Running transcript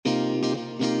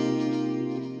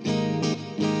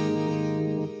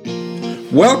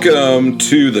Welcome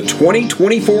to the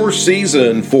 2024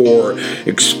 season for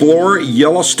Explore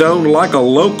Yellowstone Like a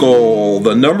Local,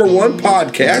 the #1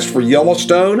 podcast for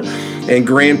Yellowstone and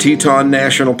Grand Teton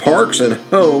National Parks and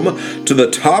home to the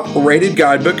top-rated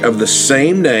guidebook of the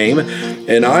same name.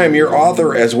 And I am your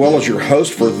author as well as your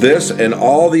host for this and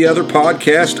all the other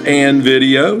podcasts and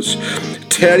videos,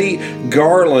 Teddy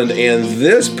Garland. And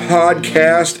this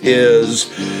podcast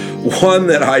is one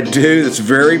that I do that's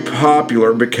very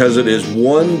popular because it is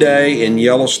one day in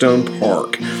Yellowstone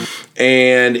Park.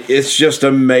 And it's just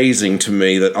amazing to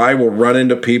me that I will run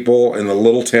into people in the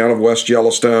little town of West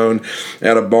Yellowstone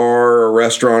at a bar or a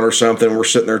restaurant or something. We're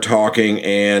sitting there talking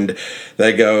and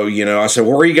they go, I said,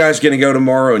 where are you guys going to go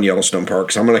tomorrow in Yellowstone Park?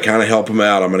 Because I'm going to kind of help them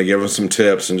out. I'm going to give them some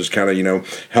tips and just kind of,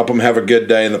 help them have a good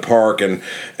day in the park.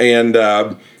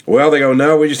 Well, they go,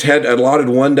 no, we just had allotted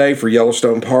one day for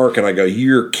Yellowstone Park. And I go,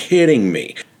 you're kidding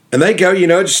me. And they go,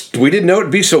 we didn't know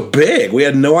it'd be so big. We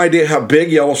had no idea how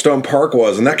big Yellowstone Park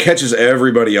was. And that catches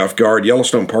everybody off guard.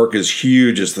 Yellowstone Park is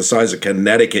huge. It's the size of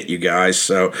Connecticut, you guys.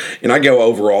 So, and I go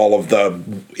over all of the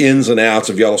ins and outs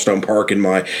of Yellowstone Park in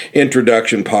my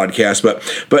introduction podcast.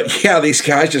 But yeah, these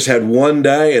guys just had one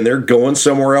day and they're going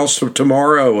somewhere else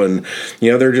tomorrow. And,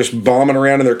 they're just bombing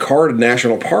around in their car to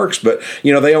national parks. But,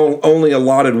 they only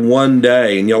allotted one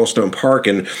day in Yellowstone Park.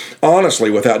 And honestly,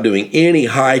 without doing any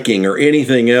hiking or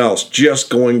anything else,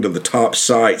 just going to the top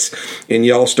sites in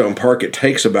Yellowstone Park, it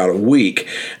takes about a week.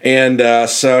 And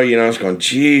so, I was going,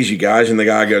 geez, you guys. And the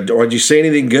guy goes, did you see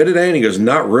anything good today? And he goes,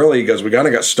 not really. He goes, we kind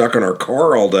of got stuck in our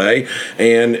car all day.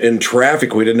 And in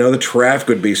traffic, we didn't know the traffic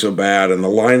would be so bad. And the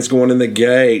lines going in the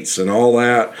gates and all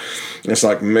that. And it's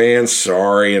like, man,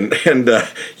 sorry. And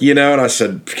I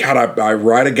said, God, I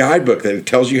write a guidebook that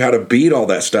tells you how to beat all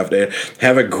that stuff. To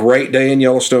have a great day in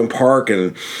Yellowstone Park.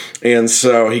 And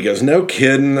so he goes, no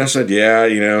kidding. I said,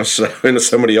 yeah, so and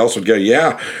somebody else would go,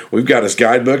 yeah, we've got his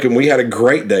guidebook and we had a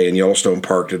great day in Yellowstone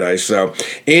Park today. So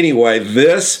anyway,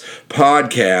 this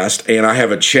podcast, and I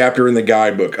have a chapter in the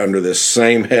guidebook under this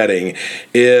same heading,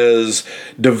 is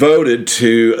devoted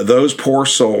to those poor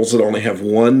souls that only have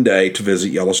one day to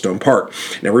visit Yellowstone Park.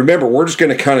 Now remember, we're just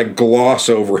going to kind of gloss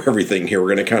over everything here.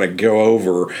 We're going to kind of go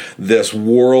over this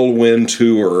whirlwind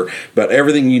tour, but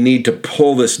everything you need to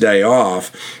pull this day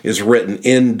off is written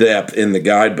in depth in the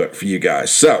guidebook for you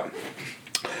guys. So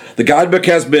the guidebook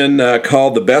has been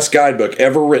called the best guidebook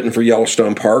ever written for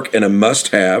Yellowstone Park and a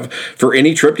must-have for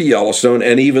any trip to Yellowstone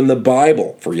and even the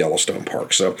Bible for Yellowstone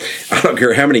Park. So I don't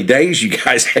care how many days you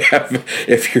guys have.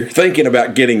 If you're thinking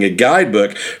about getting a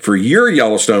guidebook for your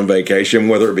Yellowstone vacation,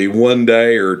 whether it be one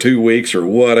day or 2 weeks or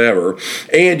whatever,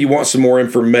 and you want some more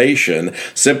information,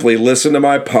 simply listen to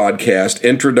my podcast,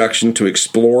 Introduction to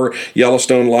Explore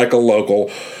Yellowstone Like a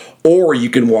Local, or you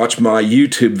can watch my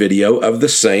YouTube video of the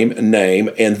same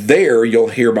name, and there you'll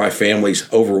hear my family's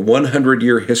over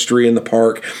 100-year history in the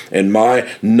park and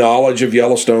my knowledge of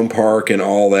Yellowstone Park and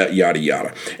all that, yada,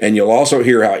 yada. And you'll also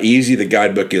hear how easy the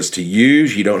guidebook is to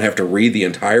use. You don't have to read the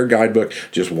entire guidebook,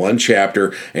 just one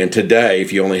chapter. And today,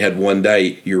 if you only had one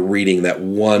day, you're reading that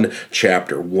one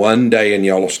chapter, one day in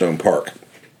Yellowstone Park.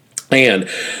 And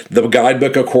the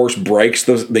guidebook, of course, breaks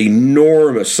the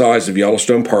enormous size of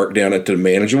Yellowstone Park down into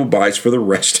manageable bites for the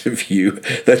rest of you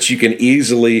that you can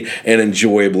easily and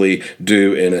enjoyably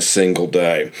do in a single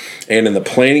day. And in the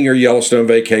Planning Your Yellowstone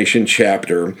Vacation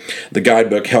chapter, the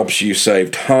guidebook helps you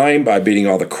save time by beating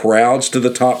all the crowds to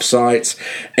the top sites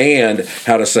and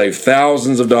how to save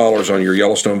thousands of dollars on your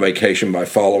Yellowstone vacation by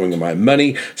following my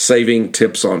money-saving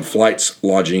tips on flights,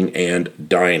 lodging, and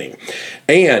dining.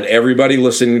 And everybody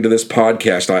listening to this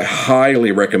podcast, I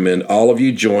highly recommend all of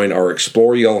you join our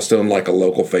Explore Yellowstone Like a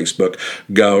Local Facebook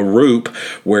group,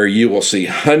 where you will see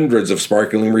hundreds of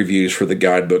sparkling reviews for the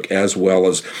guidebook, as well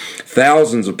as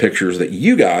thousands of pictures that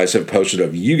you guys have posted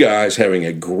of you guys having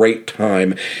a great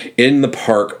time in the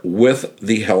park with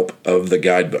the help of the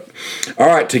guidebook. All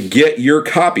right, to get your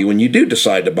copy, when you do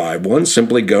decide to buy one,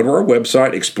 simply go to our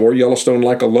website,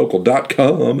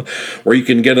 exploreyellowstonelikealocal.com, where you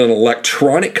can get an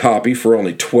electronic copy for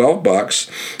only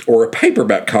 $12 or a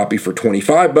paperback copy for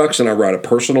 $25, and I write a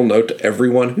personal note to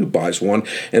everyone who buys one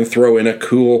and throw in a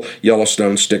cool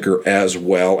Yellowstone sticker as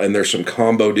well. And there's some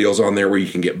combo deals on there where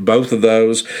you can get both of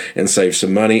those and save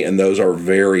some money, and those are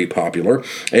very popular.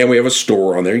 And we have a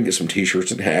store on there. You can get some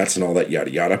t-shirts and hats and all that, yada,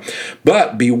 yada.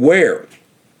 But beware.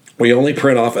 We only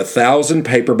print off 1,000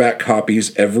 paperback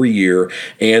copies every year,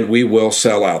 and we will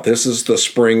sell out. This is the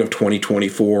spring of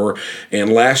 2024,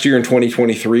 and last year in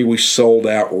 2023, we sold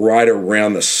out right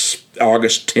around the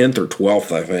August 10th or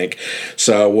 12th, I think.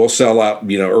 So we'll sell out,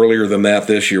 earlier than that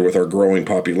this year with our growing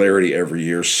popularity every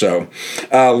year. So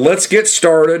let's get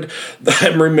started.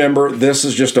 And remember, this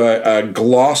is just a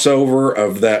gloss over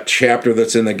of that chapter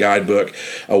that's in the guidebook,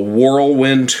 a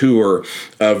whirlwind tour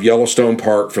of Yellowstone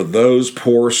Park for those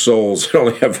poor souls who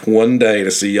only have one day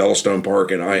to see Yellowstone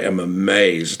Park. And I am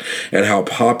amazed at how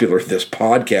popular this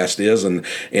podcast is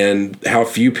and how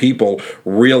few people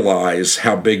realize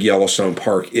how big Yellowstone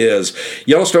Park is.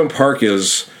 Yellowstone Park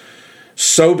is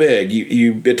so big,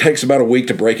 it takes about a week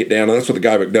to break it down, and that's what the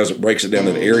guidebook does. It breaks it down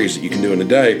into areas that you can do in a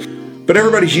day. But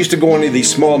everybody's used to going to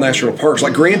these small national parks,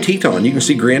 like Grand Teton. You can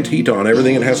see Grand Teton,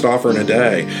 everything it has to offer in a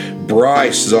day.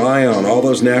 Bryce, Zion, all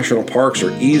those national parks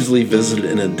are easily visited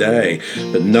in a day,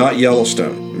 but not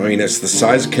Yellowstone. I mean, it's the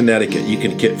size of Connecticut. You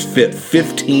can fit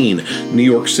 15 New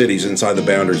York cities inside the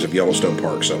boundaries of Yellowstone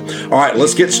Park. So, all right,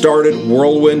 let's get started.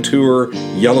 Whirlwind tour,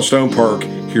 Yellowstone Park.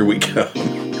 Here we go.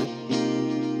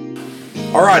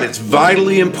 All right, it's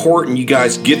vitally important you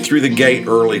guys get through the gate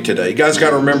early today. You guys got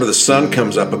to remember the sun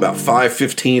comes up about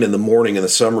 5:15 in the morning in the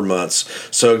summer months.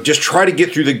 So just try to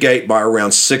get through the gate by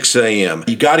around 6 a.m.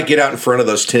 You got to get out in front of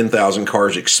those 10,000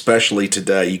 cars, especially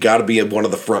today. You got to be in one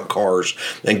of the front cars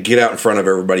and get out in front of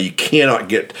everybody. You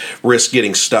cannot risk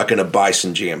getting stuck in a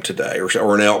bison jam today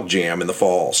or an elk jam in the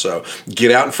fall. So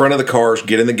get out in front of the cars,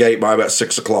 get in the gate by about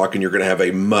 6 o'clock, and you're going to have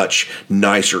a much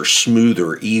nicer,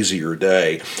 smoother, easier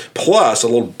day. Plus, a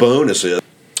little bonus is,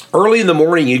 early in the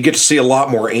morning, you get to see a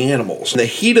lot more animals. In the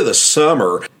heat of the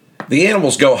summer, the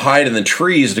animals go hide in the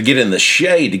trees to get in the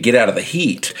shade to get out of the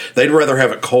heat. They'd rather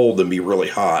have it cold than be really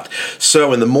hot.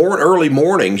 So in the early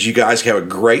mornings, you guys have a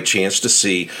great chance to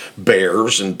see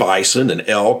bears and bison and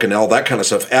elk and all that kind of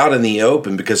stuff out in the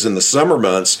open, because in the summer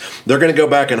months, they're going to go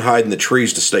back and hide in the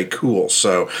trees to stay cool.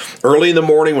 So early in the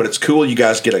morning when it's cool, you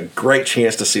guys get a great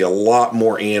chance to see a lot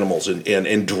more animals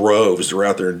in droves. They're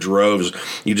out there in droves.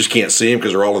 You just can't see them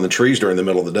because they're all in the trees during the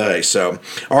middle of the day. So,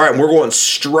 all right, we're going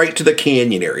straight to the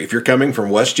canyon area. If you're coming from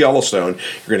West Yellowstone,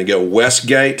 you're going to go West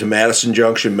Gate to Madison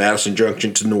Junction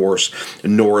to Norris,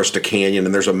 and Norris to Canyon,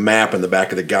 and there's a map in the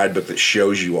back of the guidebook that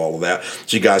shows you all of that,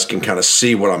 so you guys can kind of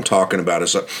see what I'm talking about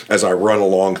as I run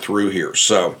along through here.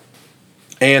 So,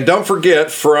 and don't forget,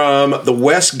 from the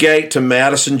West Gate to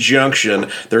Madison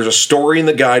Junction, there's a story in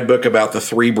the guidebook about the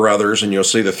three brothers, and you'll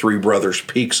see the three brothers'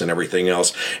 peaks and everything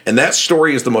else. And that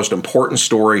story is the most important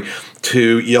story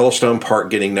to Yellowstone Park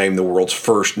getting named the world's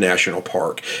first national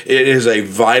park. It is a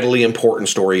vitally important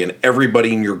story, and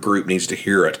everybody in your group needs to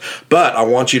hear it. But I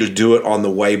want you to do it on the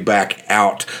way back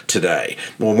out today.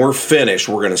 When we're finished,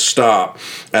 we're going to stop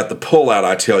at the pullout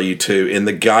I tell you to in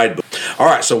the guidebook. All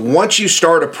right, so once you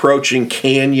start approaching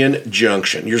Canyon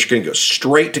Junction, you're just going to go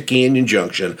straight to Canyon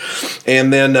Junction,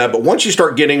 and then but once you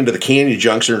start getting into the Canyon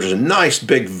Junction, there's a nice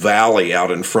big valley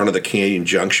out in front of the Canyon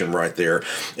Junction right there,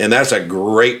 and that's a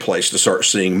great place to start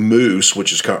seeing moose,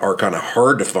 which are kind of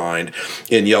hard to find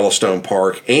in Yellowstone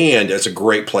Park, and it's a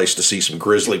great place to see some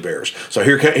grizzly bears. So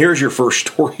here's your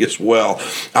first story as well.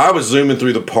 I was zooming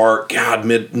through the park,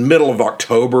 middle of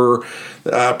October,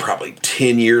 probably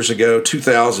 10 years ago,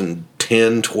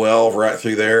 2010, 12, right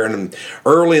through there, and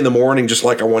early in the morning, just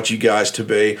like I want you guys to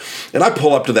be. And I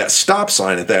pull up to that stop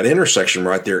sign at that intersection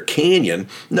right there at Canyon.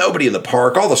 Nobody in the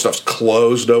park. All the stuff's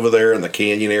closed over there in the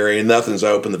Canyon area. Nothing's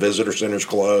open. The visitor center's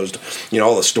closed.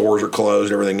 All the stores are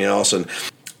closed, everything else. And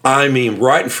I mean,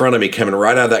 right in front of me, coming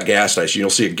right out of that gas station, you'll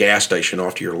see a gas station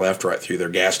off to your left right through there.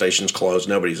 Gas station's closed.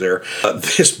 Nobody's there.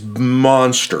 This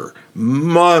monster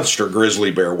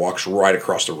grizzly bear walks right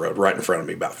across the road, right in front of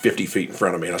me, about 50 feet in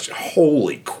front of me. And I said,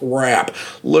 holy crap,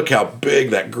 look how big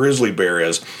that grizzly bear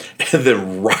is. And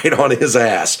then right on his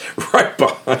ass, right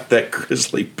behind that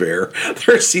grizzly bear,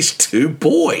 there's these two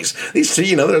boys. These two,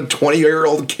 they're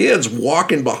 20-year-old kids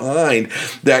walking behind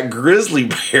that grizzly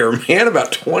bear, man,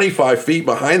 about 25 feet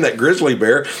behind that grizzly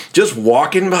bear, just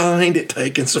walking behind it,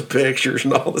 taking some pictures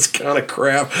and all this kind of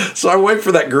crap. So I wait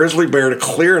for that grizzly bear to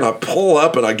clear, and I pull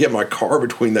up and I get my car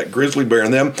between that grizzly bear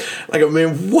and them. I go,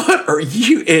 man, what are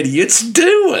you idiots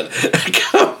doing?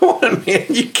 Come on, man,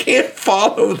 you can't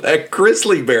follow that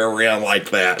grizzly bear around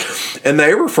like that. And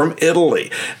they were from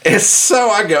Italy. And so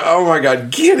I go, oh my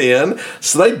God, get in.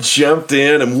 So they jumped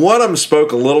in, and one of them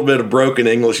spoke a little bit of broken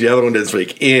English. The other one didn't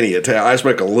speak any Italian. I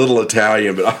spoke a little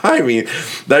Italian, but I mean,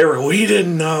 we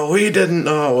didn't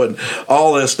know, and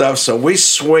all this stuff. So we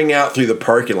swing out through the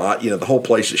parking lot. The whole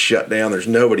place is shut down. There's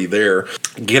nobody there.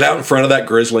 Get out in front of that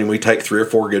grizzly, and we take 3 or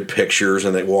 4 good pictures,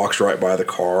 and it walks right by the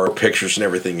car, pictures and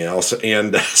everything else.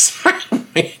 And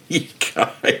man, you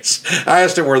guys, anyways, I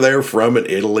asked them where they were from in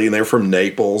Italy, and they were from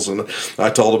Naples, and I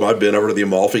told them I'd been over to the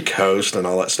Amalfi Coast and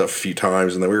all that stuff a few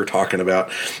times, and then we were talking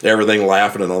about everything,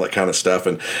 laughing and all that kind of stuff,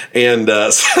 and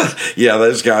so, yeah,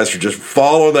 those guys were just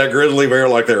following that grizzly bear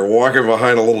like they were walking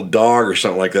behind a little dog or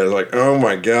something like that. Like, oh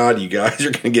my God, you guys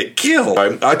are going to get killed.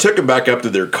 I took them back up to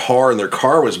their car, and their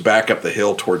car was back up the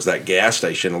hill towards that gas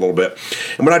station a little bit,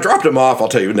 and when I dropped them off, I'll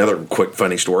tell you another quick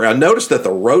funny story. I noticed that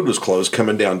the road was closed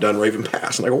coming down Dunraven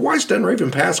Pass, and I go, why is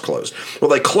Dunraven Pass closed? Well,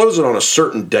 they close it on a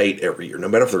certain date every year, no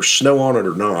matter if there's snow on it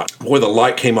or not. Boy, the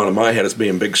light came on in my head as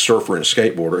being a big surfer and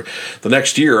skateboarder. The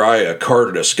next year, I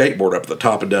carted a skateboard up at the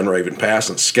top of Dunraven Pass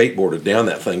and skateboarded down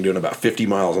that thing doing about 50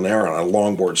 miles an hour on a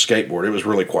longboard skateboard. It was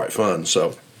really quite fun,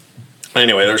 so...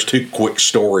 Anyway, there's two quick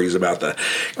stories about the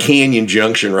Canyon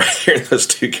Junction right there. Those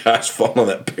two guys falling on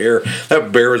that bear.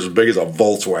 That bear was as big as a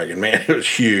Volkswagen, man. It was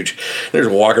huge. They're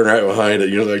just walking right behind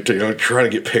it, trying to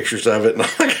get pictures of it and all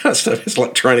that kind of stuff. It's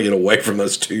like trying to get away from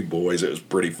those two boys. It was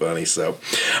pretty funny. So,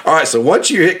 all right, so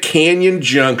once you hit Canyon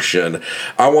Junction,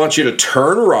 I want you to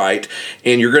turn right,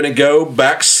 and you're going to go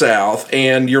back south,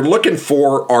 and you're looking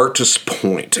for Artist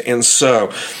Point. And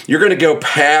so you're going to go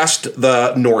past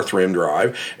the North Rim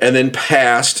Drive, and then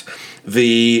past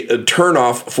the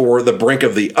turnoff for the brink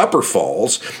of the Upper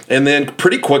Falls, and then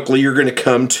pretty quickly you're going to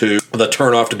come to the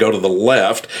turnoff to go to the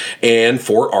left and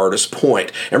for Artist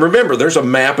Point. And remember, there's a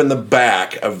map in the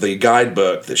back of the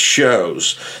guidebook that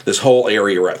shows this whole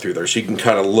area right through there, so you can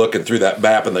kind of look and through that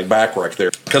map in the back right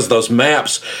there, because those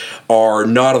maps are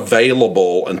not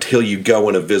available until you go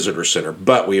in a visitor center,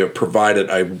 but we have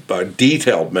provided a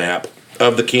detailed map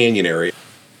of the canyon area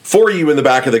for you in the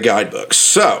back of the guidebook.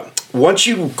 So once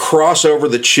you cross over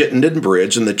the Chittenden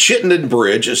Bridge, and the Chittenden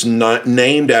Bridge is not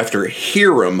named after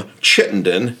Hiram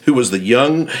Chittenden, who was the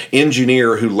young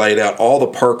engineer who laid out all the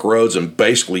park roads, and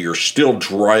basically you're still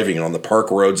driving on the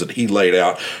park roads that he laid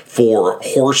out for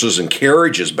horses and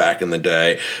carriages back in the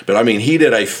day. But I mean, he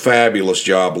did a fabulous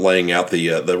job laying out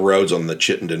the roads on the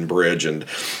Chittenden Bridge, and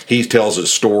he tells a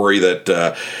story that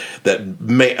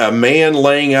a man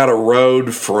laying out a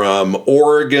road from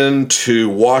Oregon to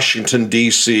Washington,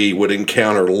 D.C. would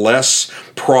encounter less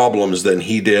problems than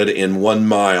he did in 1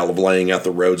 mile of laying out the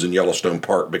roads in Yellowstone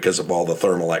Park because of all the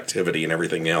thermal activity and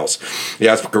everything else.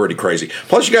 Yeah, it's pretty crazy.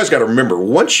 Plus, you guys got to remember,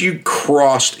 once you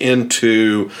crossed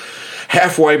into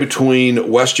halfway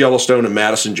between West Yellowstone and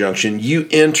Madison Junction, you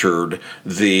entered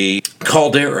the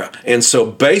caldera. And so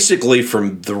basically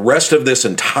from the rest of this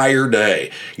entire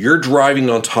day, you're driving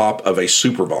on top of a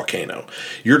supervolcano.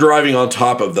 You're driving on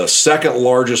top of the second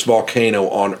largest volcano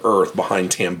on Earth behind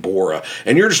Tambora.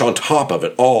 And you're just on top of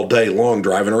it all day long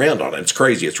driving around on it. It's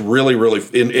crazy. It's really, really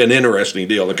an interesting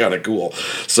deal and kind of cool.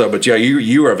 So, but yeah,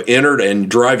 you have entered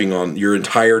and driving on your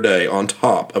entire day on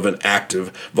top of an active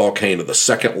volcano, the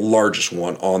second largest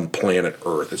one on planet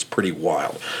Earth. It's pretty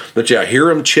wild. But yeah,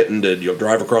 Hiram Chittenden, you'll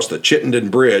drive across the Chittenden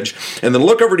Bridge, and then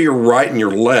look over to your right and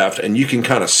your left, and you can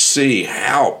kind of see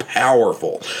how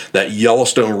powerful that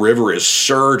Yellowstone River is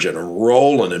surging and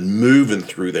rolling and moving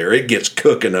through there. It gets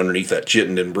cooking underneath that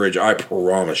Chittenden Bridge, I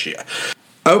promise you.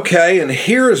 Okay, and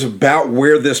here is about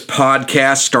where this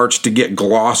podcast starts to get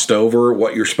glossed over,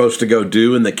 what you're supposed to go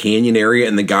do in the canyon area,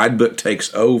 and the guidebook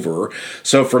takes over.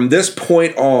 So from this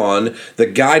point on, the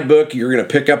guidebook, you're going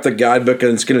to pick up the guidebook,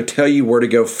 and it's going to tell you where to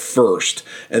go first,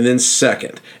 and then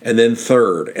second, and then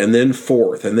third, and then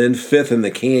fourth, and then fifth in the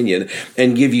canyon,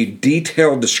 and give you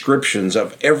detailed descriptions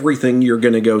of everything you're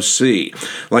going to go see.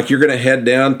 Like you're going to head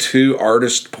down to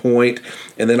Artist Point,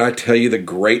 and then I tell you the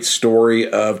great story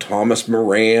of Thomas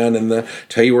Moran, and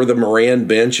tell you where the Moran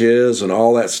Bench is and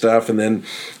all that stuff. And then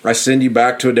I send you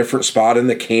back to a different spot in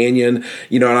the canyon,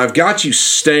 and I've got you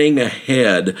staying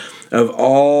ahead of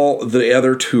all the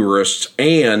other tourists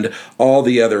and all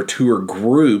the other tour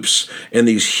groups and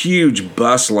these huge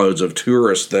busloads of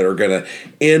tourists that are going to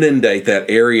inundate that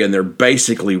area, and they're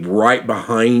basically right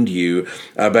behind you,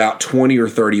 about 20 or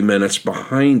 30 minutes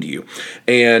behind you.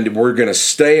 And we're going to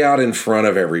stay out in front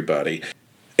of everybody.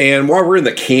 And while we're in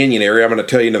the canyon area, I'm going to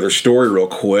tell you another story real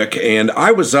quick. And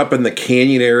I was up in the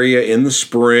canyon area in the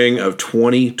spring of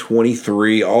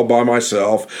 2023 all by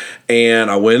myself. And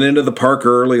I went into the park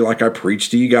early like I preached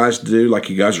to you guys to do, like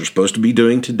you guys are supposed to be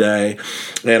doing today.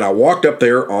 And I walked up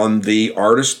there on the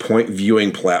Artist Point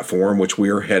viewing platform, which we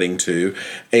are heading to.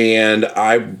 And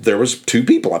there was two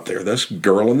people up there, this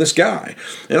girl and this guy.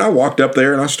 And I walked up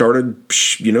there and I started,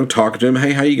 talking to him.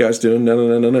 Hey, how you guys doing?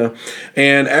 No.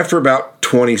 And after about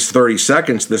 20-30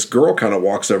 seconds, this girl kind of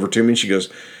walks over to me and she goes,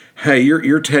 "Hey,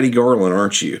 you're Teddy Garland,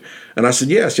 aren't you?" And I said,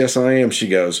 yes, I am. She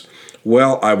goes,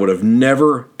 "Well, I would have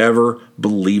never, ever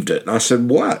believed it." And I said,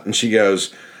 "What?" And she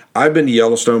goes, I've been to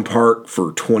Yellowstone Park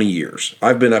for 20 years.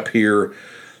 I've been up here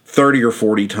 30 or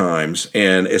 40 times,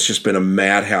 and it's just been a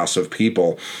madhouse of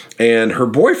people. And her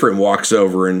boyfriend walks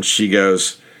over and she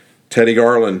goes, Teddy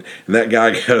Garland, and that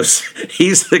guy goes,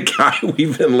 he's the guy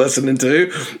we've been listening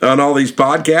to on all these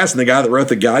podcasts and the guy that wrote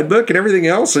the guidebook and everything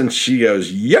else. And she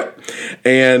goes, yep.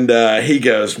 And he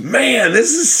goes, man,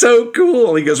 this is so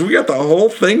cool. He goes, we got the whole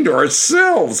thing to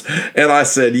ourselves. And I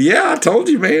said, yeah, I told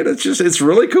you, man, it's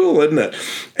really cool, isn't it?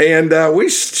 And we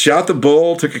shot the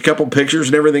bull, took a couple pictures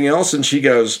and everything else. And she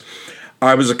goes,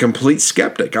 I was a complete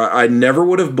skeptic. I never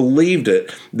would have believed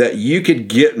it that you could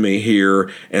get me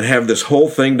here and have this whole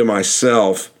thing to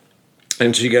myself.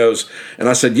 And she goes, and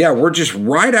I said, yeah, we're just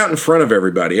right out in front of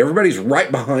everybody. Everybody's right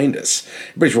behind us.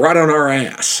 Everybody's right on our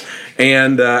ass.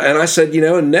 And I said,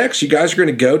 and next you guys are going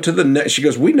to go to the next. She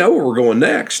goes, we know where we're going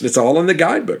next. It's all in the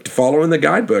guidebook, to follow in the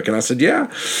guidebook. And I said,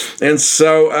 yeah. And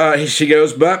so she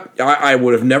goes, but I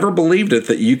would have never believed it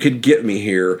that you could get me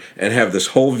here and have this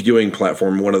whole viewing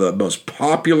platform, one of the most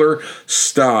popular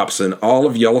stops in all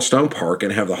of Yellowstone Park,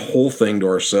 and have the whole thing to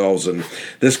ourselves. And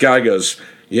this guy goes,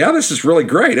 yeah, this is really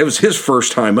great. It was his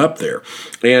first time up there.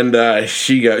 And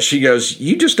she goes,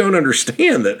 you just don't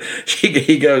understand that.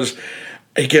 He goes,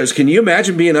 can you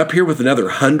imagine being up here with another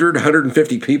 100,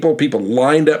 150 people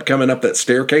lined up coming up that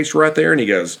staircase right there? And he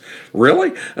goes,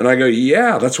 really? And I go,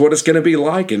 yeah, that's what it's going to be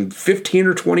like in 15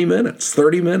 or 20 minutes,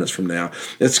 30 minutes from now.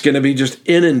 It's going to be just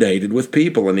inundated with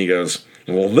people. And he goes,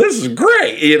 well, this is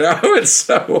great, and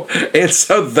so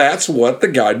that's what the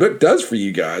guidebook does for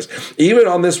you guys. Even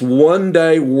on this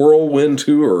one-day whirlwind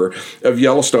tour of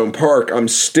Yellowstone Park, I'm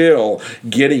still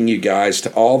getting you guys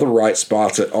to all the right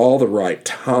spots at all the right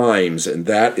times, and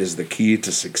that is the key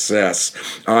to success.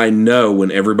 I know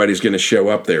when everybody's going to show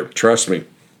up there. Trust me,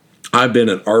 I've been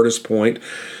at Artist Point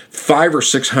 500 or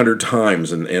 600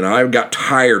 times, and I got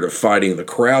tired of fighting the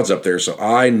crowds up there, so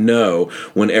I know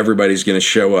when everybody's going to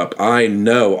show up. I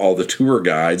know all the tour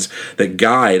guides that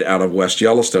guide out of West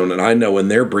Yellowstone, and I know when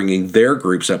they're bringing their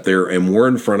groups up there, and we're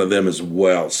in front of them as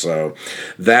well. So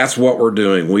that's what we're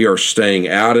doing. We are staying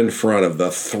out in front of the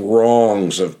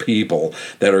throngs of people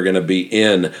that are going to be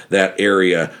in that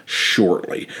area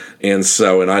shortly. And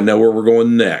I know where we're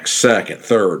going next, second,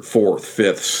 third, fourth,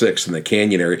 fifth, sixth in the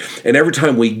canyon area. And every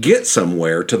time we get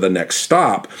somewhere to the next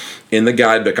stop, in the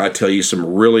guidebook, I tell you some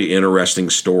really interesting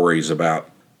stories about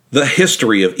the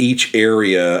history of each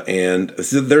area, and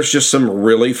there's just some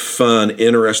really fun,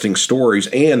 interesting stories,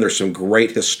 and there's some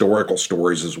great historical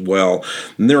stories as well,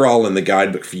 and they're all in the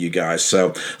guidebook for you guys.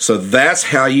 So that's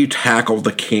how you tackle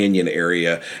the canyon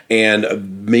area.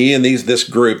 And me and this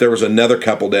group, there was another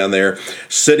couple down there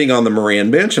sitting on the Moran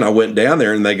Bench, and I went down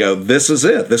there, and they go, this is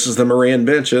it. This is the Moran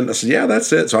Bench. And I said, yeah,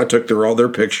 that's it. So I took all their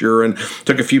picture and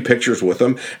took a few pictures with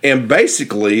them, and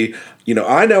basically,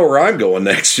 I know where I'm going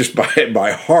next just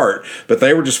by heart, but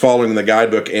they were just following the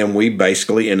guidebook, and we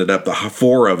basically the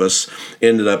four of us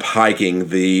ended up hiking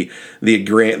the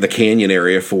canyon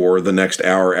area for the next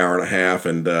hour and a half,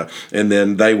 and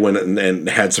then they went and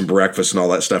had some breakfast and all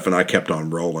that stuff, and I kept on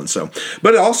rolling. So,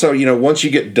 but also, once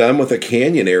you get done with the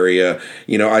canyon area,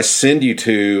 I send you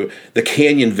to the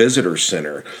Canyon Visitor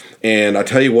Center. And I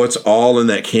tell you what's all in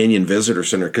that Canyon Visitor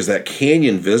Center, because that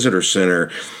Canyon Visitor Center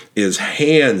is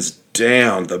hands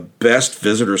down the best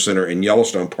visitor center in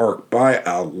Yellowstone Park by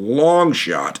a long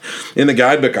shot. In the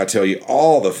guidebook, I tell you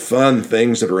all the fun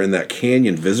things that are in that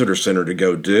Canyon Visitor Center to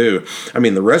go do. I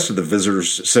mean, the rest of the visitor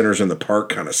centers in the park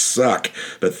kind of suck,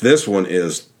 but this one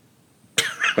is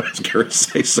I was going to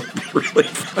say something really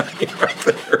funny right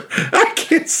there. I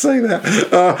can't say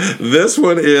that. This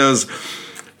one is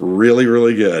really,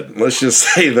 really good. Let's just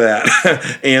say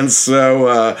that. And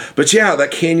so, but yeah,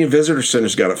 that Canyon Visitor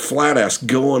Center's got a flat ass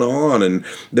going on, and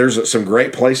there's some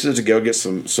great places to go get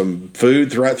some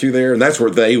food right through there, and that's where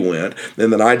they went.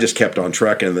 And then I just kept on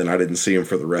trucking, and then I didn't see them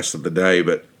for the rest of the day.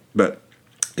 But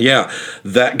yeah,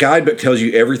 that guidebook tells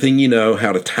you everything you know,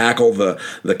 how to tackle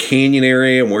the canyon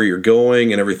area and where you're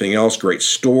going and everything else, great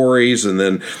stories, and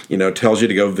then, tells you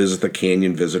to go visit the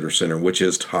Canyon Visitor Center, which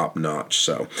is top notch.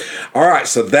 So, all right,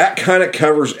 so that kind of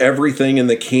covers everything in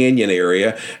the canyon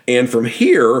area. And from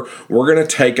here, we're going to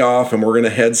take off and we're going to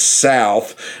head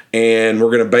south, and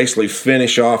we're going to basically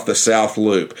finish off the South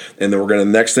Loop. And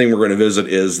then next thing we're going to visit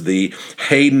is the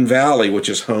Hayden Valley, which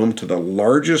is home to the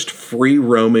largest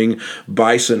free-roaming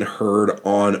bison herd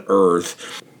on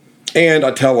Earth. And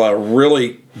I tell a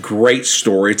really great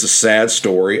story. It's a sad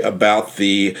story about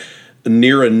the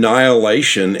near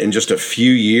annihilation in just a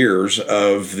few years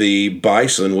of the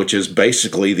bison, which is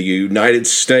basically the United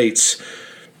States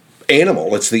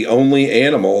animal. It's the only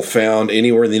animal found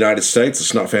anywhere in the United States.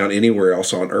 It's not found anywhere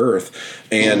else on Earth.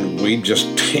 And we just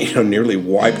nearly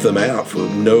wiped them out for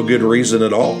no good reason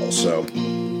at all.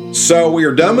 So we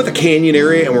are done with the canyon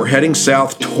area, and we're heading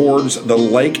south towards the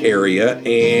lake area,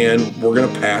 and we're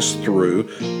going to pass through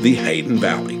the Hayden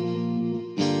Valley.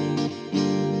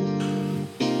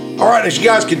 All right, as you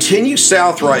guys continue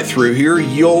south right through here,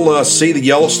 you'll see the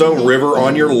Yellowstone River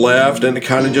on your left, and it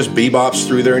kind of just bebops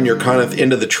through there, and you're kind of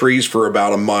into the trees for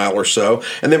about a mile or so.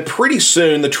 And then pretty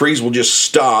soon, the trees will just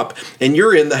stop, and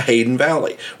you're in the Hayden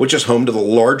Valley, which is home to the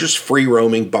largest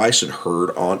free-roaming bison herd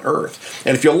on Earth.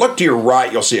 And if you'll look to your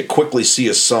right, you'll quickly see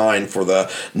a sign for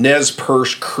the Nez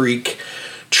Perce Creek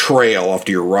Trail off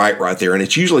to your right there, and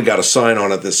it's usually got a sign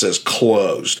on it that says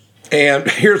closed. And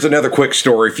here's another quick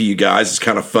story for you guys. It's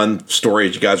kind of a fun story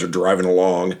as you guys are driving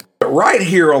along. But right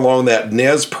here along that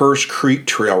Nez Perce Creek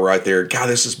Trail right there, God,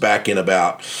 this is back in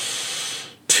about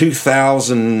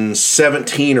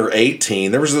 2017 or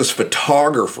 18. There was this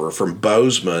photographer from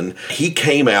Bozeman. He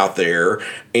came out there,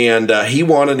 and he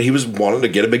was wanting to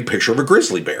get a big picture of a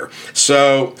grizzly bear.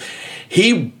 So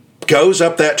he goes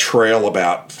up that trail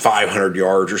about 500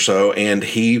 yards or so, and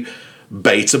he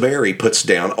baits a bear. He puts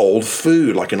down old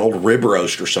food, like an old rib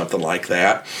roast or something like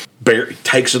that. Bear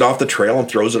takes it off the trail and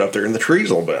throws it up there in the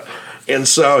trees a little bit. And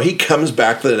so he comes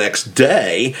back the next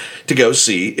day to go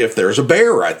see if there's a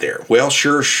bear right there. Well,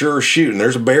 sure, shooting.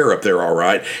 There's a bear up there, all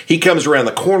right. He comes around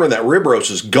the corner, and that rib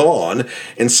roast is gone.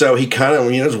 And so he kind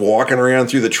of, is walking around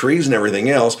through the trees and everything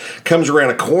else, comes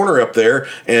around a corner up there,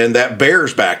 and that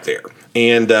bear's back there.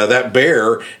 And that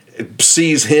bear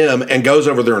sees him and goes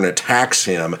over there and attacks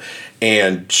him,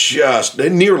 and just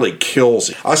nearly kills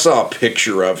him. I saw a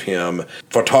picture of him.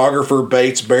 Photographer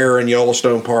baits bear in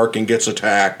Yellowstone Park and gets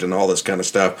attacked and all this kind of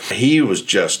stuff. He was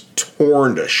just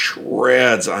torn to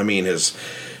shreds. I mean, his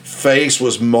face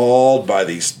was mauled by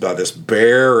this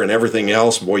bear and everything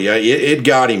else. Boy, yeah, it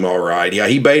got him all right. Yeah,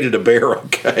 he baited a bear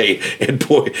okay, and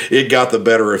boy, it got the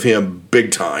better of him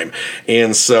big time.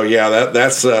 And so, yeah,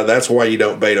 that's why you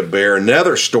don't bait a bear.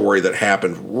 Another story that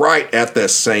happened right at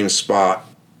this same spot.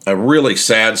 A really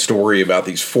sad story about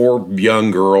these 4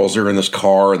 young girls. They're in this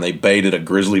car, and they baited a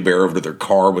grizzly bear over to their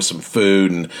car with some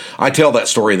food. And I tell that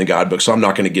story in the guidebook, so I'm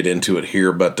not going to get into it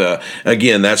here. But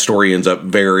again, that story ends up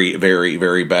very, very,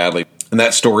 very badly. And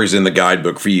that story's in the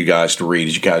guidebook for you guys to read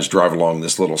as you guys drive along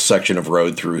this little section of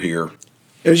road through here.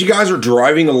 As you guys are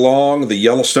driving along, the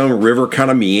Yellowstone River kind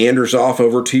of meanders off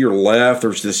over to your left.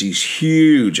 There's these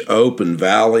huge open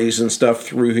valleys and stuff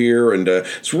through here, and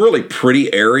it's a really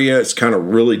pretty area. It's kind of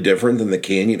really different than the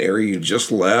canyon area you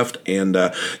just left, and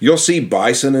you'll see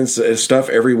bison and stuff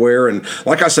everywhere. And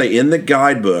like I say, in the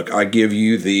guidebook, I give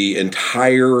you the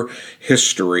entire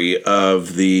history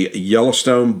of the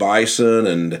Yellowstone bison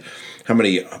and how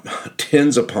many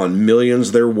tens upon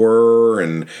millions there were,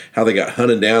 and how they got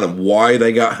hunted down, and why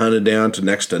they got hunted down to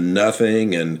next to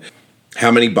nothing, and how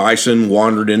many bison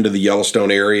wandered into the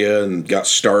Yellowstone area and got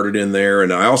started in there.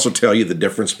 And I also tell you the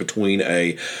difference between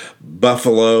a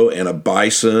buffalo and a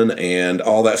bison and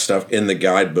all that stuff in the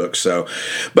guidebook.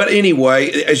 But anyway,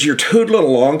 as you're tootling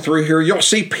along through here, you'll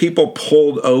see people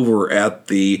pulled over at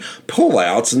the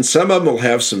pullouts, and some of them will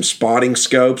have some spotting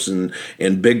scopes and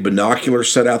big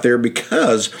binoculars set out there,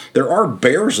 because there are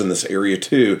bears in this area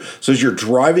too. So as you're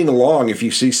driving along, if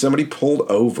you see somebody pulled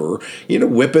over,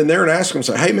 whip in there and ask them,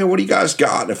 say, "Hey man, what do you guys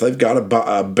got?" And if they've got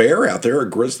a bear out there, a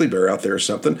grizzly bear out there or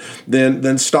something,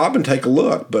 then stop and take a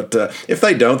look. But if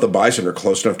they don't, the bison are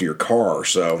close enough to your car.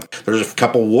 So there's a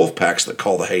couple wolf packs that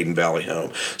call the Hayden Valley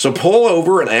home. So pull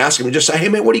over and ask them, and just say, "Hey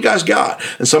man, what do you guys got?"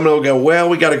 And someone will go, "Well,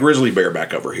 we got a grizzly bear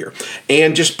back over here."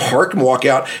 And just park and walk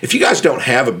out. If you guys don't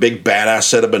have a big badass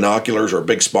set of binoculars or a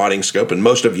big spotting scope, and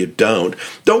most of you don't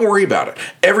worry about it.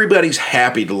 Everybody's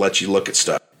happy to let you look at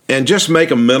stuff. And just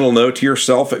make a mental note to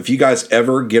yourself, if you guys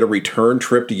ever get a return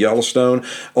trip to Yellowstone,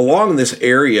 along this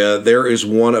area, there is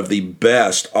one of the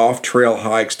best off-trail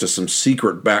hikes to some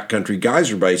secret backcountry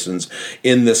geyser basins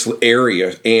in this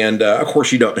area. And, of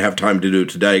course, you don't have time to do it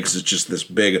today because it's just this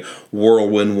big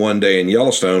whirlwind one day in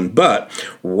Yellowstone. But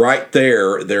right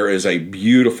there is a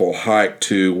beautiful hike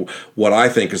to what I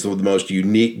think is the most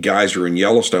unique geyser in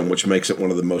Yellowstone, which makes it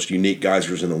one of the most unique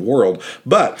geysers in the world.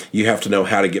 But you have to know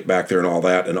how to get back there and all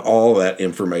that. And all that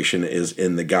information is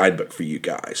in the guidebook for you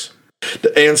guys.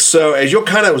 And so as you'll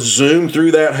kind of zoom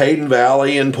through that Hayden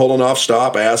Valley and pulling off,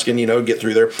 stop, asking, get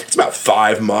through there. It's about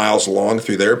 5 miles long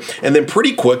through there. And then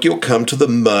pretty quick, you'll come to the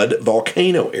Mud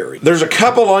Volcano area. There's a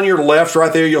couple on your left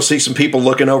right there. You'll see some people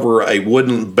looking over a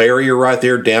wooden barrier right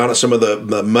there down at some of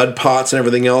the mud pots and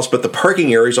everything else. But the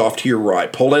parking area is off to your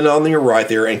right. Pull in on your right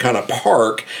there and kind of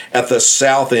park at the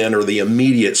south end or the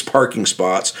immediate parking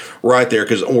spots right there,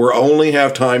 because we'll only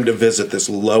have time to visit this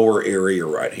lower area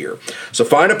right here. So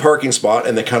find a parking spot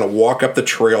and then kind of walk up the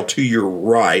trail to your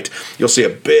right. You'll see a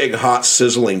big, hot,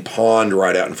 sizzling pond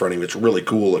right out in front of you. It's really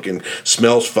cool looking.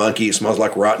 Smells funky. It smells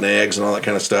like rotten eggs and all that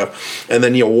kind of stuff. And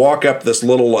then you'll walk up this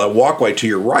little walkway to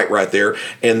your right there,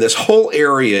 and this whole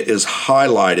area is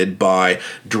highlighted by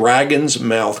Dragon's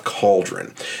Mouth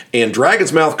Cauldron. And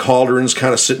Dragon's Mouth Cauldron's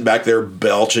kind of sitting back there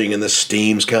belching, and the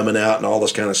steam's coming out and all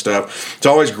this kind of stuff. It's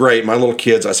always great. My little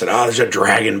kids, I said, there's a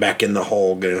dragon back in the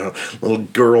hole. Little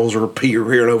girls are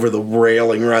peering over the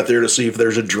railing right there to see if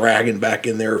there's a dragon back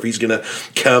in there, if he's going to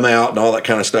come out and all that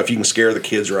kind of stuff. You can scare the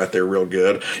kids right there real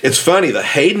good. It's funny, the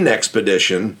Hayden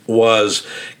expedition was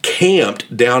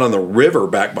camped down on the river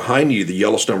back behind you. The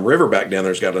Yellowstone River back down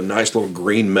there's got a nice little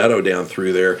green meadow down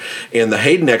through there. And the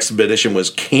Hayden expedition was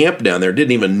camped down there.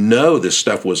 Didn't even know this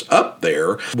stuff was up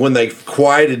there. When they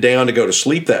quieted down to go to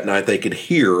sleep that night, they could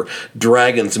hear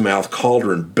Dragon's Mouth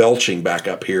Cauldron belching back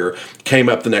up here. Came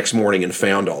up the next morning and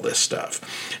found all this stuff.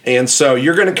 And so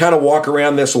you're going to kind of walk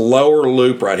around this lower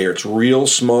loop right here. It's a real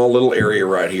small little area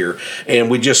right here. And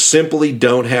we just simply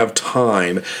don't have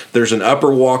time. There's an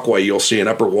upper walkway. You'll see an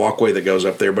upper walkway that goes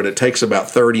up there, but it takes about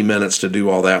 30 minutes to do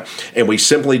all that. And we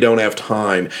simply don't have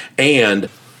time. And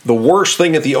the worst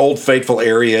thing at the Old Faithful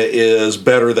area is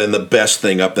better than the best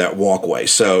thing up that walkway.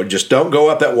 So just don't go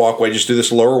up that walkway. Just do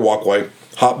this lower walkway.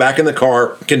 Hop back in the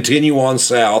car, continue on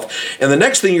south, and the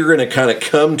next thing you're going to kind of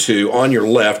come to on your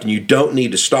left, and you don't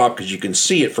need to stop because you can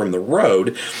see it from the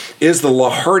road, is the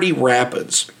Lahardy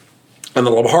Rapids. And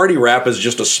the Lahardy Rapids is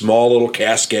just a small little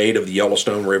cascade of the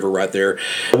Yellowstone River right there.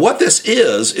 What this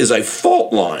is a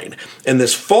fault line. And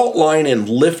this fault line and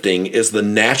lifting is the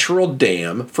natural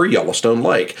dam for Yellowstone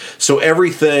Lake. So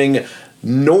everything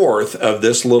north of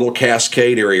this little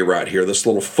cascade area right here, this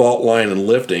little fault line and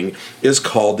lifting, is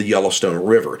called the Yellowstone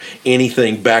River.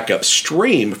 Anything back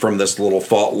upstream from this little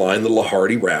fault line, the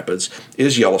Lahardy Rapids,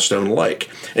 is Yellowstone Lake.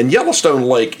 And Yellowstone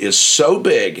Lake is so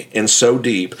big and so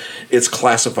deep, it's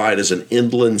classified as an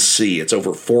inland sea. It's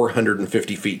over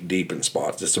 450 feet deep in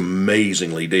spots. It's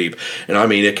amazingly deep. And I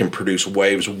mean, it can produce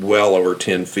waves well over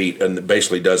 10 feet, and it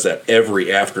basically does that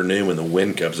every afternoon when the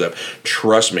wind comes up.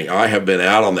 Trust me, I have been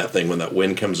out on that thing when that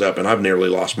wind comes up, and I've nearly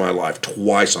lost my life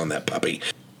twice on that puppy.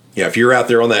 Yeah, if you're out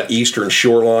there on that eastern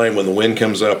shoreline when the wind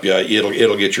comes up, yeah,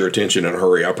 it'll get your attention in a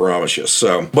hurry, I promise you.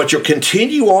 So, but you'll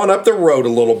continue on up the road a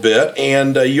little bit,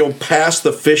 and you'll pass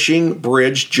the Fishing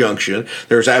Bridge Junction.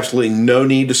 There's absolutely no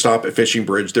need to stop at Fishing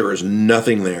Bridge. There is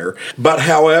nothing there. But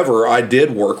however, I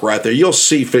did work right there. You'll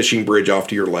see Fishing Bridge off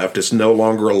to your left. It's no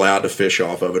longer allowed to fish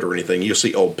off of it or anything. You'll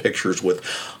see old pictures with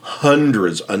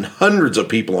hundreds and hundreds of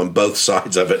people on both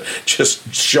sides of it,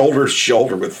 just shoulder to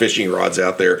shoulder with fishing rods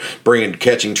out there,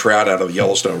 catching trout out of the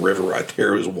Yellowstone River right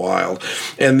there. It was wild.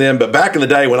 But back in the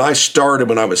day when I started,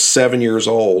 when I was 7 years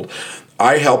old,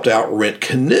 I helped out rent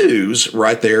canoes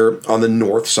right there on the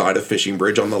north side of Fishing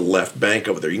Bridge on the left bank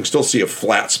over there. You can still see a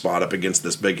flat spot up against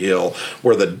this big hill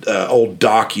where the old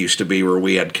dock used to be, where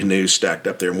we had canoes stacked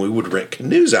up there, and we would rent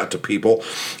canoes out to people,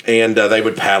 and they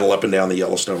would paddle up and down the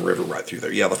Yellowstone River right through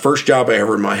there. Yeah, the first job I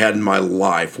ever had in my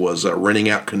life was renting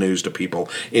out canoes to people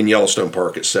in Yellowstone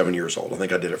Park at 7 years old. I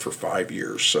think I did it for 5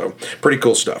 years, so pretty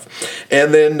cool stuff.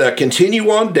 And then continue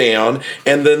on down,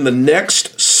 and then the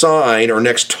next sign or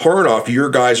next turnoff your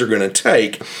guys are going to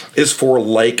take is for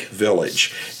Lake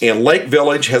Village. And Lake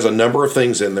Village has a number of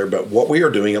things in there, but what we are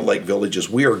doing at Lake Village is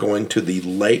we are going to the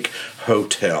Lake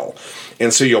Hotel.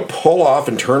 And so you'll pull off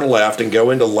and turn left and go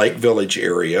into Lake Village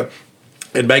area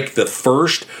and make the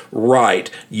first right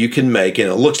you can make. And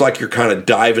it looks like you're kind of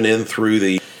diving in through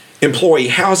the employee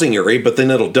housing area, but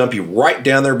then it'll dump you right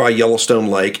down there by Yellowstone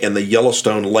Lake, and the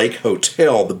Yellowstone Lake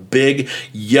Hotel, the big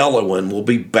yellow one, will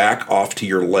be back off to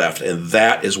your left, and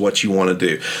that is what you want to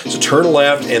do. So turn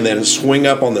left and then swing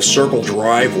up on the circle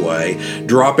driveway,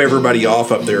 drop everybody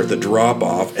off up there at the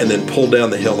drop-off, and then pull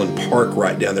down the hill and park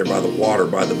right down there by the water,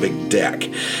 by the big deck.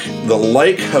 The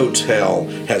Lake Hotel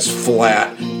has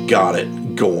flat got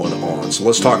it going on. So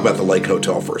let's talk about the Lake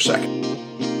Hotel for a second.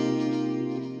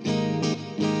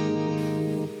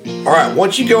 All right,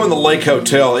 once you go in the Lake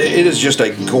Hotel, it is just a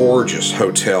gorgeous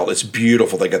hotel. It's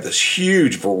beautiful. They got this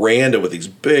huge veranda with these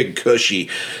big, cushy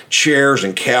chairs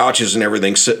and couches and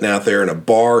everything sitting out there, and a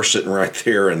bar sitting right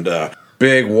there. And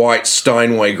big white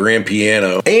Steinway grand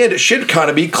piano. And it should kind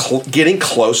of be getting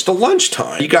close to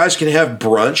lunchtime. You guys can have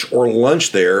brunch or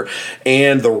lunch there,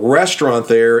 and the restaurant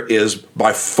there is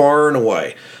by far and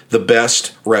away the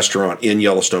best restaurant in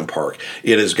Yellowstone Park.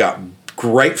 It has got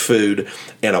great food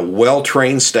and a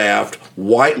well-trained staff,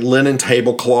 white linen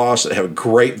tablecloths that have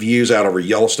great views out over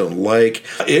Yellowstone Lake.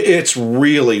 It's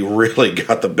really, really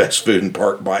got the best food in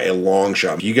park by a long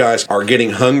shot. If you guys are getting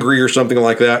hungry or something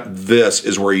like that, this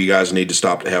is where you guys need to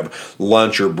stop to have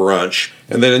lunch or brunch,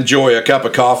 and then enjoy a cup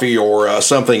of coffee or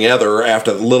something other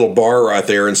after the little bar right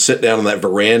there, and sit down on that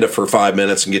veranda for 5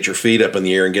 minutes and get your feet up in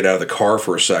the air and get out of the car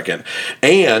for a second.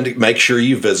 And make sure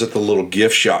you visit the little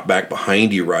gift shop back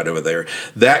behind you right over there.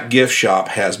 That gift shop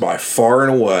has by far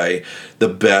and away the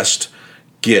best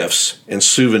gifts and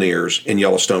souvenirs in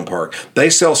Yellowstone Park. They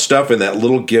sell stuff in that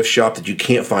little gift shop that you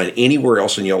can't find anywhere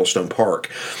else in Yellowstone Park.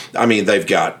 I mean, they've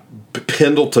got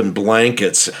Pendleton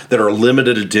blankets that are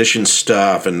limited edition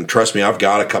stuff, and trust me, I've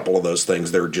got a couple of those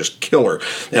things. They're just killer,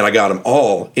 and I got them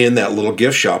all in that little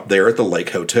gift shop there at the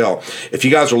Lake Hotel. If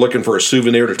you guys are looking for a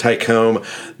souvenir to take home,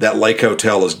 that Lake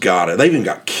Hotel has got it. They've even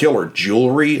got killer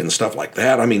jewelry and stuff like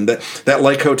that. I mean, that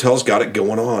Lake Hotel's got it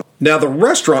going on. Now, the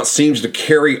restaurant seems to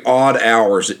carry odd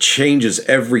hours. It changes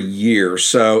every year,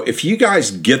 so if you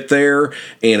guys get there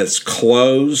and it's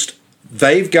closed,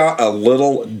 they've got a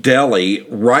little deli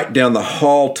right down the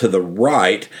hall to the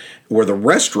right where the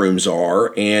restrooms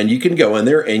are, and you can go in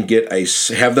there and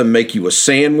have them make you a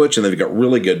sandwich, and they've got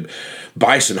really good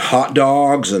bison hot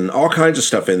dogs and all kinds of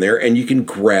stuff in there, and you can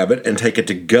grab it and take it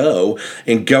to go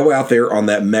and go out there on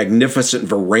that magnificent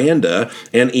veranda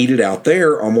and eat it out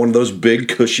there on one of those big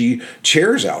cushy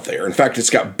chairs out there. In fact, it's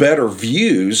got better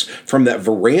views from that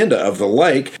veranda of the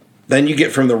lake than you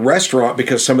get from the restaurant,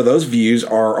 because some of those views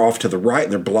are off to the right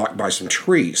and they're blocked by some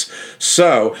trees.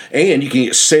 So, and you can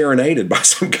get serenaded by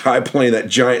some guy playing that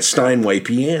giant Steinway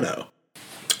piano.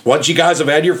 Once you guys have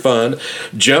had your fun,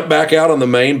 jump back out on the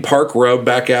main park road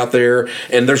back out there,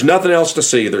 and there's nothing else to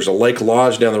see. There's a lake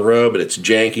lodge down the road, but it's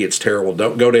janky, it's terrible.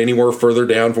 Don't go to anywhere further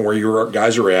down from where you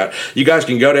guys are at. You guys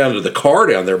can go down to the car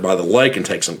down there by the lake and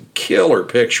take some killer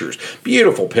pictures,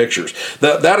 beautiful pictures.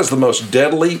 That is the most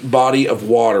deadly body of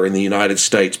water in the United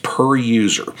States per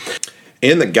user.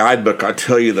 In the guidebook, I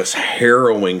tell you this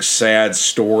harrowing, sad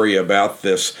story about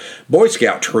this Boy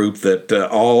Scout troop that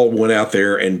all went out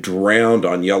there and drowned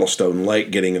on Yellowstone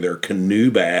Lake getting their canoe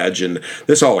badge. And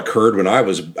this all occurred when I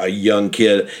was a young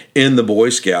kid in the Boy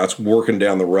Scouts working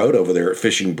down the road over there at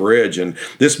Fishing Bridge. And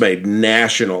this made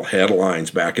national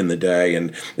headlines back in the day.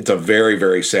 And it's a very,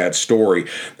 very sad story.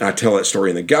 I tell that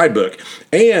story in the guidebook.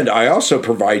 And I also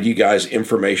provide you guys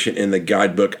information in the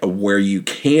guidebook of where you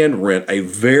can rent a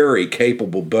very capable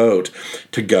boat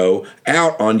to go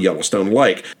out on Yellowstone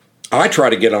Lake. I try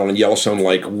to get on Yellowstone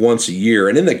Lake once a year,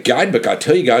 and in the guidebook, I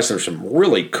tell you guys there's some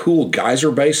really cool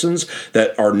geyser basins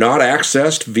that are not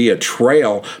accessed via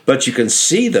trail, but you can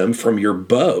see them from your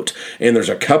boat. And there's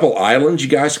a couple islands you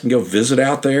guys can go visit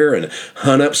out there and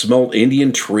hunt up some old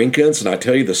Indian trinkets. And I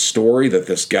tell you the story that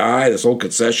this guy, this old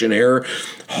concessionaire,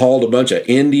 hauled a bunch of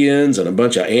Indians and a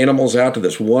bunch of animals out to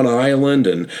this one island,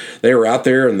 and they were out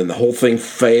there, and then the whole thing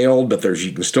failed, but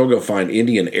you can still go find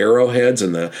Indian arrowheads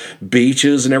and the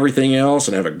beaches and everything else,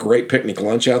 and have a great picnic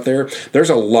lunch out there. There's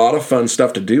a lot of fun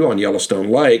stuff to do on Yellowstone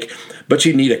Lake, but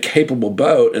you need a capable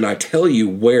boat, and I tell you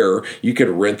where you could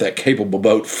rent that capable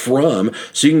boat from,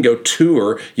 so you can go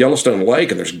tour Yellowstone Lake,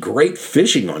 and there's great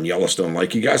fishing on Yellowstone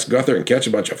Lake. You guys can go out there and catch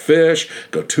a bunch of fish,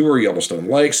 go tour Yellowstone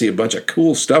Lake, see a bunch of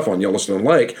cool stuff on Yellowstone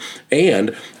Lake,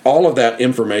 and all of that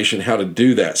information, how to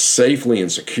do that safely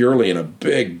and securely in a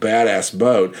big, badass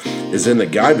boat, is in the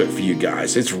guidebook for you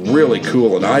guys. It's really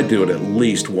cool, and I do it at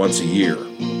least once a year.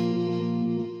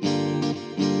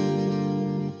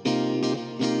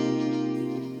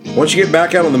 Once you get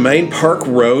back out on the main park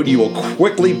road, you will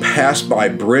quickly pass by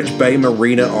Bridge Bay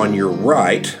Marina on your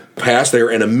right. Pass there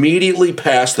and immediately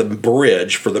past the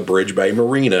bridge for the Bridge Bay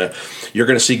Marina, you're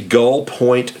going to see Gull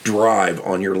Point Drive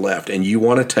on your left, and you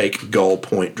want to take Gull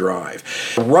Point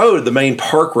Drive. The road, the main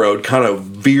park road, kind of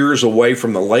veers away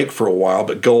from the lake for a while,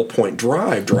 but Gull Point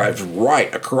Drive drives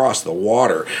right across the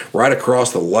water, right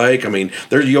across the lake. I mean,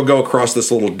 you'll go across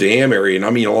this little dam area, and I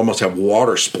mean, you'll almost have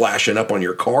water splashing up on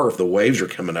your car if the waves are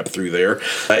coming up through there.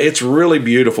 It's really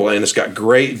beautiful, and it's got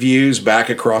great views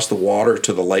back across the water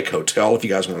to the Lake Hotel. If you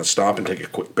guys want to stop and take a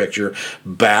quick picture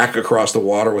back across the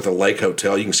water with a Lake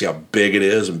Hotel, you can see how big it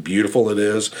is and beautiful it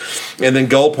is. And then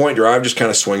Gull Point Drive just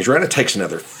kind of swings around. It takes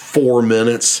another 4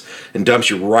 minutes and dumps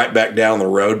you right back down the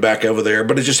road back over there.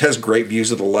 But it just has great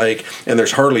views of the lake, and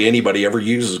there's hardly anybody ever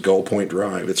uses Gull Point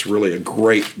Drive. It's really a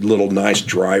great little nice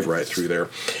drive right through there.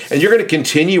 And you're going to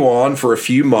continue on for a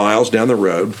few miles down the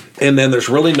road, and then there's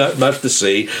really not much to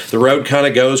see. The road kind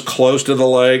of goes close to the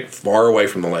lake, far away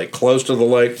from the lake, close to the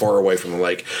lake, far away from the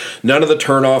lake. None of the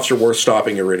turnoffs are worth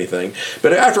stopping or anything.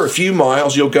 But after a few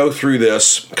miles, you'll go through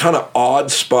this kind of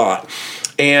odd spot.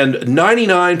 And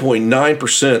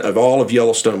 99.9% of all of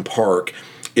Yellowstone Park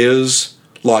is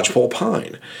lodgepole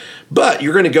pine. But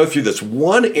you're going to go through this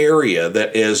one area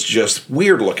that is just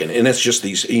weird looking, and it's just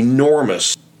these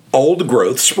enormous old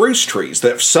growth spruce trees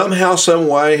that somehow, some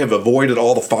way have avoided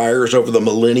all the fires over the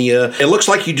millennia. It looks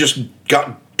like you just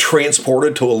got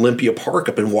transported to Olympia Park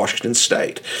up in Washington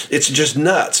State. It's just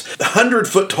nuts.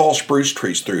 100-foot tall spruce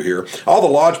trees through here. All the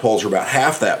lodge poles are about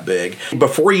half that big.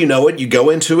 Before you know it, you go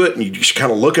into it and you're just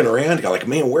kind of looking around. You're like,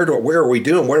 man, where are we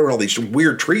doing? Where did all these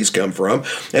weird trees come from?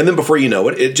 And then before you know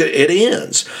it, it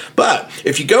ends. But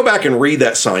if you go back and read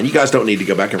that sign, you guys don't need to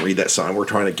go back and read that sign. We're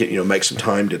trying to make some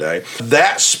time today.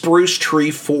 That spruce tree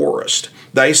forest,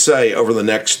 they say over the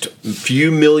next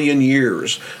few million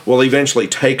years, will eventually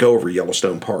take over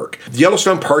Yellowstone Park.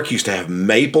 Yellowstone Park used to have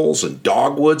maples and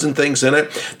dogwoods and things in it.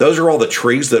 Those are all the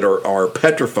trees that are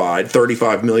petrified,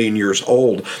 35 million years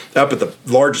old, up at the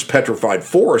largest petrified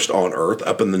forest on Earth,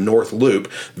 up in the North Loop.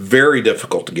 Very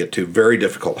difficult to get to, very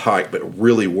difficult hike, but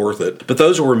really worth it. But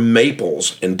those were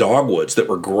maples and dogwoods that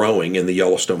were growing in the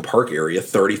Yellowstone Park area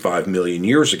 35 million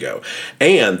years ago.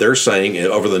 And they're saying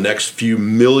over the next few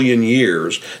million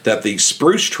years that these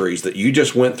spruce trees that you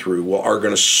just went through are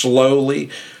going to slowly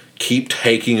keep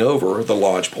taking over the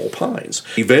lodgepole pines.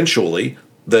 Eventually,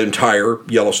 the entire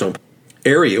Yellowstone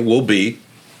area will be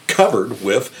covered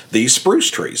with these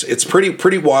spruce trees. It's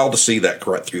pretty wild to see that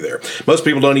right through there. Most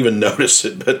people don't even notice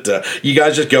it, but you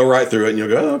guys just go right through it and you'll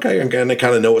go, oh, okay, I'm going to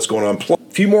kind of know what's going on.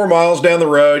 A few more miles down the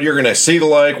road, you're going to see the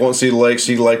lake, won't see the lake,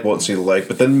 see the lake, won't see the lake,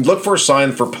 but then look for a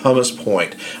sign for Pumice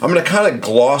Point. I'm going to kind of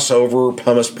gloss over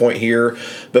Pumice Point here,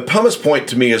 but Pumice Point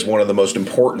to me is one of the most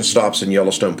important stops in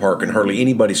Yellowstone Park, and hardly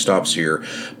anybody stops here.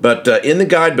 But in the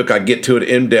guidebook, I get to it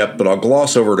in depth, but I'll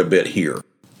gloss over it a bit here.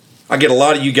 I get a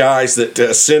lot of you guys that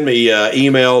send me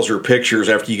emails or pictures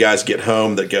after you guys get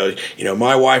home that go,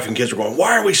 my wife and kids are going,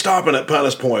 why are we stopping at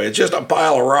Pumice Point? It's just a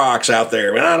pile of rocks out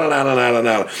there.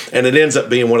 No. And it ends up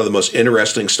being one of the most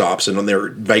interesting stops on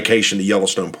their vacation to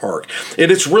Yellowstone Park. And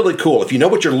it's really cool. If you know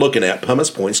what you're looking at, Pumice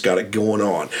Point's got it going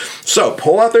on. So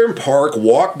pull out there and park,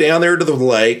 walk down there to the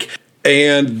lake.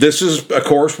 And this is, of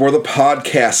course, where the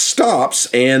podcast stops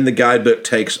and the guidebook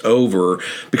takes over,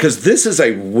 because this is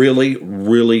a really,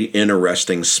 really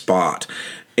interesting spot.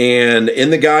 And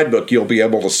in the guidebook, you'll be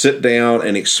able to sit down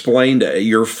and explain to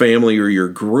your family or your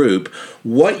group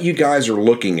what you guys are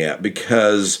looking at,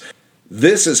 because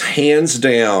this is hands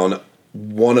down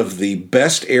one of the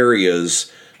best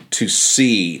areas to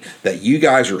see that you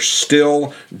guys are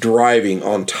still driving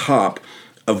on top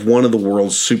of one of the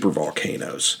world's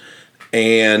supervolcanoes.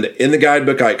 And in the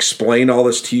guidebook, I explain all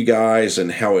this to you guys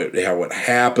and how it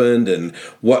happened and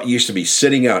what used to be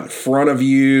sitting out in front of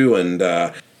you. And,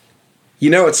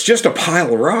 it's just a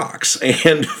pile of rocks.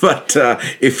 But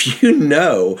if you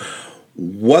know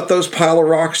what those pile of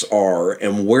rocks are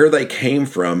and where they came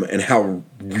from and how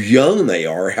young they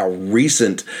are, how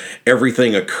recent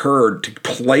everything occurred to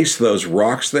place those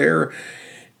rocks there,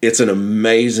 it's an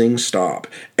amazing stop.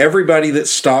 Everybody that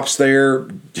stops there,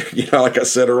 like I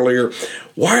said earlier,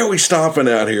 why are we stopping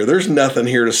out here? There's nothing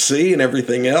here to see and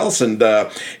everything else. And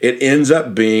it ends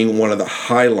up being one of the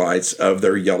highlights of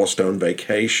their Yellowstone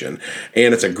vacation.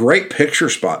 And it's a great picture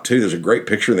spot, too. There's a great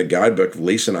picture in the guidebook of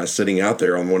Lisa and I sitting out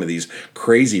there on one of these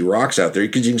crazy rocks out there,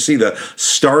 because you can see the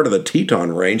start of the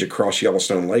Teton Range across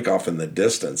Yellowstone Lake off in the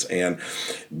distance. And,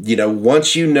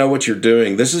 once you know what you're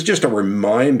doing, this is just a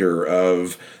reminder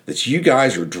of that you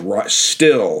guys are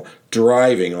still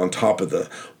driving on top of the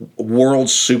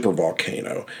world's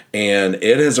supervolcano, and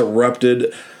it has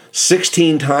erupted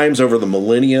 16 times over the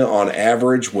millennia on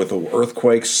average, with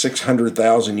earthquakes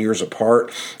 600,000 years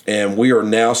apart, and we are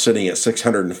now sitting at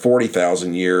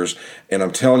 640,000 years, and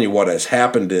I'm telling you what has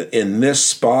happened in this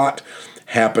spot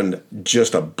happened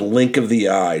just a blink of the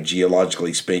eye,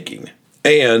 geologically speaking.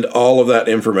 And all of that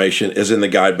information is in the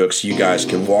guidebook, so you guys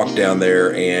can walk down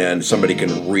there and somebody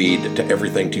can read to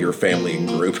everything to your family and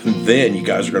group. And then you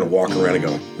guys are going to walk around and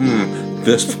go,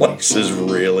 this place is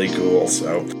really cool.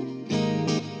 So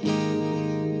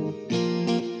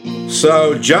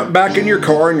So jump back in your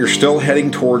car and you're still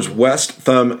heading towards West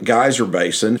Thumb Geyser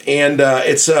Basin. And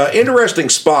it's an interesting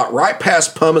spot right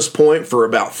past Pumice Point for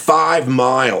about 5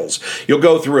 miles. You'll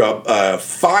go through a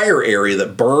fire area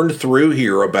that burned through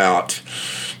here about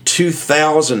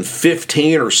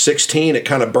 2015 or 16. It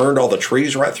kind of burned all the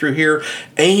trees right through here.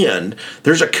 And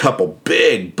there's a couple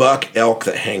big buck elk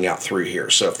that hang out through here.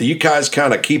 So if you guys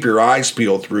kind of keep your eyes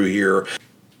peeled through here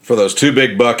for those 2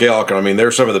 big buck elk, I mean,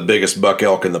 they're some of the biggest buck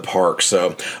elk in the park.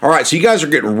 So, all right, so you guys are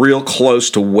getting real close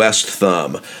to West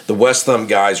Thumb, the West Thumb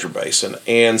Geyser Basin.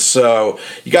 And so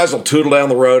you guys will tootle down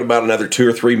the road about another 2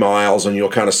 or 3 miles, and you'll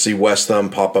kind of see West Thumb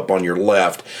pop up on your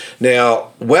left. Now,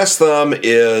 West Thumb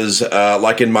is,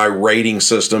 like in my rating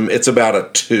system, it's about a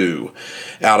 2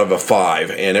 out of a 5,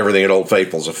 and everything at Old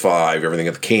Faithful's a 5. Everything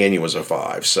at the Canyon was a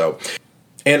 5. So,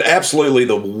 and absolutely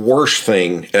the worst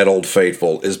thing at Old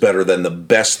Faithful is better than the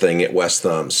best thing at West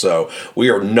Thumb. So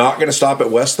we are not going to stop at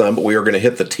West Thumb, but we are going to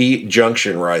hit the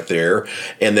T-junction right there,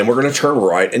 and then we're going to turn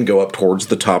right and go up towards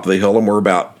the top of the hill, and we're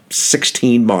about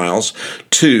 16 miles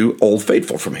to Old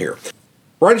Faithful from here.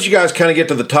 Right as you guys kind of get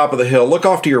to the top of the hill, look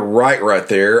off to your right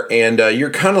there, and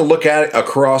you're kind of look at it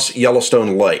across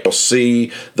Yellowstone Lake. You'll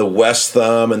see the West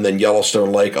Thumb and then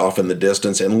Yellowstone Lake off in the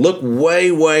distance, and look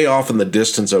way off in the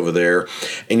distance over there,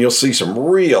 and you'll see some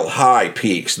real high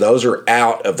peaks. Those are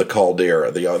out of the caldera.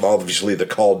 Obviously, the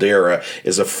caldera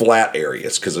is a flat area.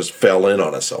 It's because it fell in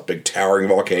on itself. Big towering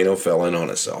volcano fell in on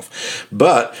itself.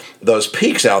 But those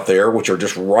peaks out there, which are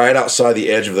just right outside the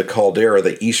edge of the caldera,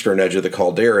 the eastern edge of the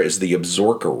caldera, is the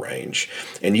Absaroka Range.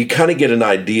 And you kind of get an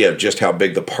idea of just how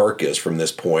big the park is from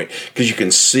this point, because you can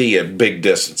see a big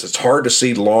distance. It's hard to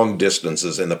see long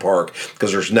distances in the park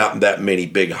because there's not that many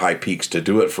big high peaks to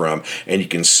do it from. And you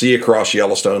can see across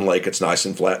Yellowstone Lake, it's nice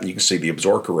and flat, and you can see the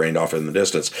Absaroka Range off in the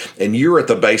distance. And you're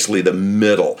at basically the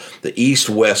middle, the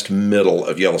east-west middle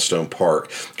of Yellowstone Park.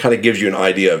 Kind of gives you an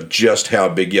idea of just how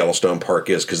big Yellowstone Park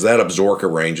is, because that Absaroka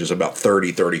Range is about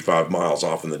 35 miles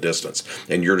off in the distance.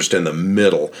 And you're just in the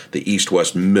middle, the east-west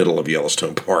middle of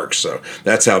Yellowstone Park. So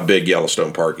that's how big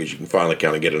Yellowstone Park is. You can finally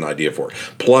kind of get an idea for it.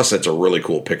 Plus, it's a really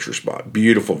cool picture spot.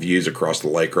 Beautiful views across the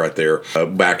lake right there,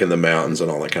 back in the mountains and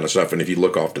all that kind of stuff. And if you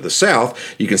look off to the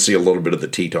south, you can see a little bit of the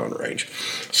Teton Range.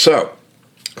 So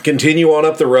continue on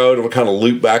up the road. It'll kind of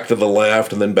loop back to the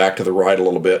left and then back to the right a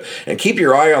little bit. And keep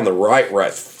your eye on the right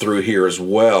through here as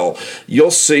well. You'll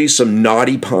see some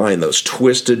knotty pine, those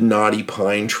twisted knotty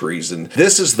pine trees. And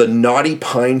this is the knotty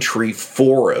pine tree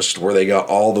forest where they got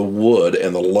all the wood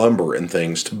and the lumber and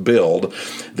things to build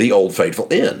the Old Faithful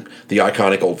Inn, the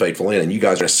iconic Old Faithful Inn. And you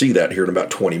guys are going to see that here in about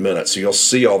 20 minutes. So you'll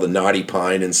see all the knotty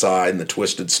pine inside and the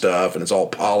twisted stuff, and it's all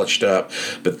polished up.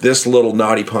 But this little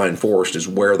knotty pine forest is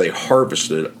where they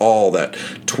harvested all that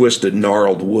twisted,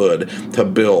 gnarled wood to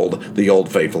build the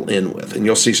Old Faithful Inn with. And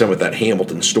you'll see some of that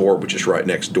Hamilton store, which is right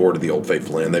next door to the Old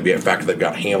Faithful Inn. In fact, they've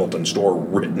got Hamilton store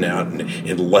written out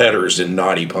in letters in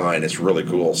knotty pine. It's really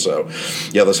cool. So,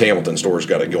 yeah, this Hamilton store's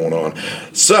got it going on.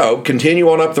 So, continue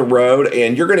on up the road,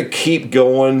 and you're going to keep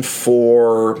going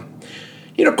for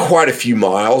quite a few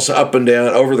miles up and down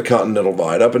over the Continental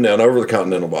Divide, up and down over the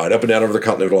Continental Divide, up and down over the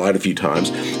Continental Divide a few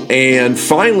times. And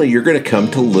finally, you're going to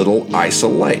come to Little Isa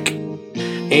Lake.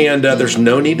 And there's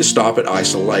no need to stop at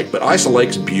Isa Lake, but Isa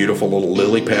Lake's beautiful, little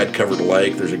lily pad covered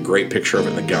lake. There's a great picture of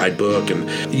it in the guidebook, and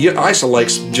Isa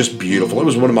Lake's just beautiful. It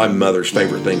was one of my mother's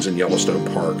favorite things in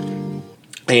Yellowstone Park.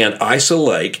 And Isa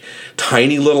Lake,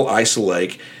 tiny little Isa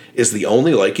Lake, is the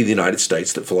only lake in the United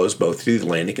States that flows both through the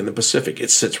Atlantic and the Pacific.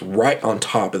 It sits right on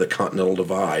top of the Continental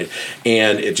Divide,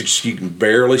 and you can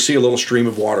barely see a little stream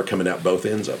of water coming out both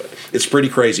ends of it. It's pretty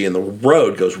crazy, and the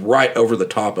road goes right over the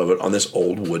top of it on this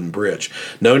old wooden bridge.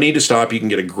 No need to stop. You can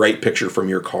get a great picture from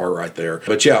your car right there.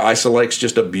 But yeah, Isa Lake's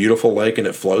just a beautiful lake, and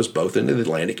it flows both into the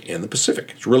Atlantic and the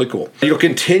Pacific. It's really cool. You'll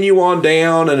continue on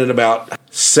down, and in about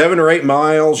 7 or 8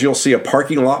 miles, you'll see a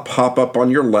parking lot pop up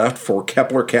on your left for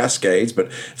Kepler Cascades, but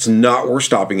it's not worth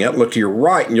stopping at. Look to your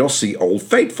right, and you'll see Old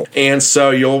Faithful. And so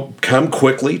you'll come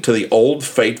quickly to the Old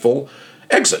Faithful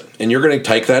exit, and you're going to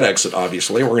take that exit,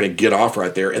 obviously. We're going to get off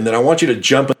right there, and then I want you to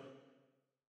jump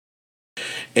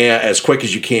as quick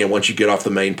as you can once you get off the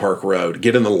main park road.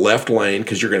 Get in the left lane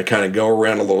because you're going to kind of go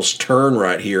around a little turn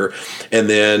right here, and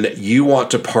then you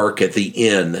want to park at the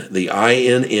inn, the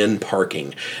INN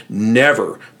parking.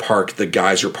 Never park the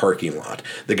Geyser parking lot.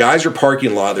 The Geyser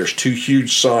parking lot, there's 2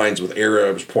 huge signs with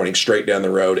arrows pointing straight down the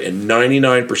road, and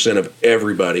 99% of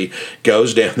everybody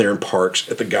goes down there and parks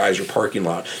at the Geyser parking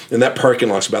lot. And that parking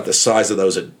lot's about the size of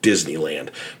those at Disneyland.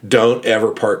 Don't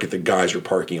ever park at the Geyser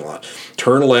parking lot.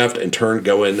 Turn left and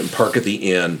go in and park at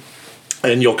the inn.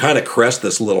 And you'll kind of crest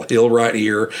this little hill right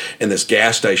here, and this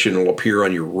gas station will appear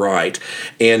on your right.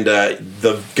 And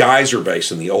the geyser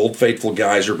basin, the Old Faithful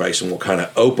Geyser Basin, will kind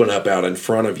of open up out in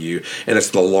front of you. And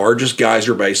it's the largest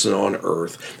geyser basin on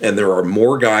Earth. And there are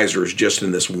more geysers just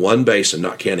in this one basin,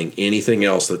 not counting anything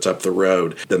else that's up the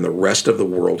road, than the rest of the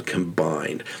world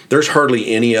combined. There's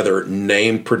hardly any other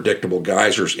named predictable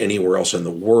geysers anywhere else in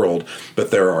the world,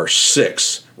 but there are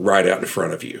 6 right out in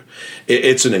front of you.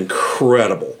 It's an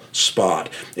incredible spot,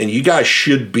 and you guys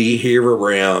should be here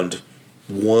around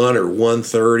 1 or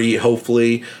 1:30,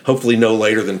 hopefully no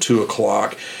later than 2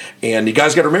 o'clock. And you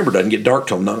guys got to remember, it doesn't get dark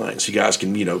till 9, so you guys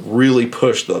can really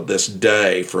push this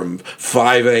day from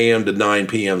 5 a.m. to 9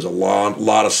 p.m. is a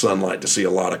lot of sunlight to see a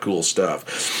lot of cool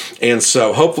stuff. And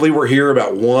so hopefully we're here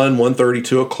about 1:30,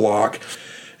 2 o'clock.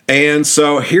 And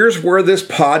so here's where this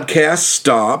podcast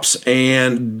stops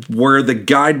and where the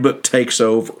guidebook takes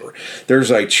over. There's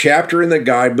a chapter in the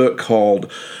guidebook called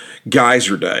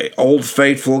Geyser Day, Old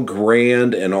Faithful,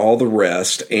 Grand, and all the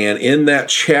rest. And in that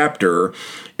chapter,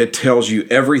 it tells you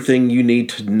everything you need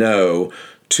to know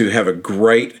to have a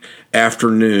great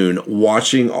afternoon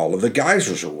watching all of the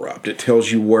geysers erupt. It tells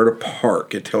you where to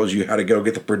park. It tells you how to go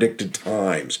get the predicted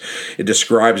times. It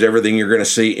describes everything you're going to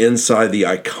see inside the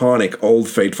iconic Old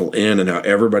Faithful Inn and how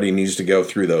everybody needs to go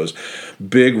through those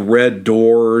big red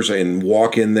doors and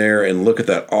walk in there and look at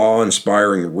that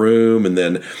awe-inspiring room. And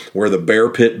then where the Bear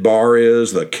Pit Bar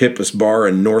is, the Kippus Bar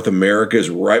in North America, is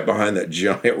right behind that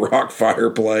giant rock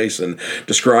fireplace, and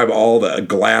describe all the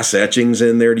glass etchings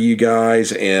in there to you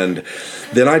guys. And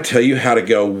then I tell you how to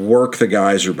go work the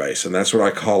geyser basin. That's what I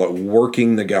call it,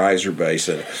 working the geyser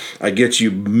basin. I get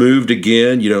you moved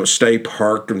again. You don't stay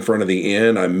parked in front of the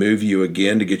inn. I move you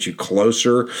again to get you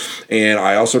closer. And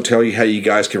I also tell you how you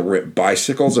guys can rent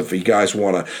bicycles if you guys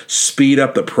want to speed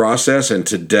up the process. And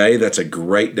today, that's a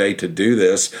great day to do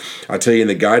this. I tell you in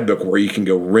the guidebook where you can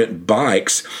go rent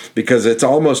bikes, because it's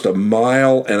almost 1.5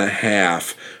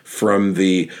 miles from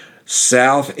the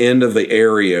south end of the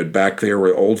area back there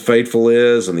where Old Faithful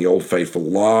is and the Old Faithful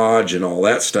Lodge and all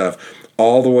that stuff,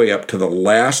 all the way up to the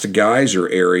last geyser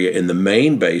area in the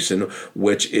main basin,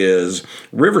 which is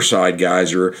Riverside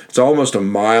Geyser. It's almost 1.5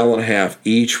 miles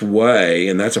each way,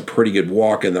 and that's a pretty good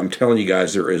walk. And I'm telling you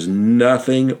guys, there is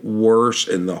nothing worse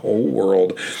in the whole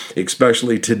world,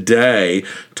 especially today,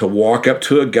 to walk up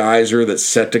to a geyser that's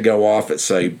set to go off at,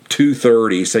 say,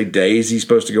 2:30. Say Daisy's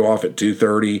supposed to go off at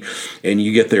 2:30, and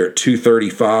you get there at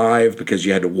 2:35 because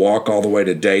you had to walk all the way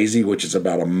to Daisy, which is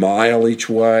about 1 mile each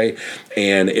way,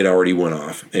 and it already went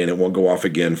off, and it won't go off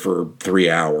again for 3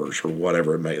 hours or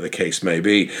whatever the case may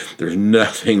be. There's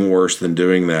nothing worse than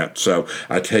doing that. So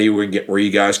I tell you where you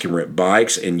guys can rent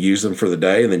bikes and use them for the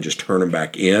day and then just turn them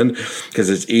back in, because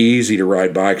it's easy to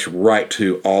ride bikes right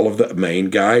to all of the main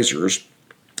geysers.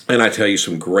 And I tell you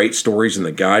some great stories in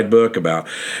the guidebook about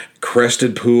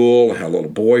Crested Pool, how a little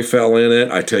boy fell in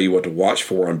it. I tell you what to watch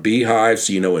for on beehives,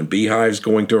 so you know when beehives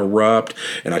going to erupt.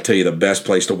 And I tell you the best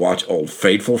place to watch Old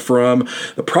Faithful from.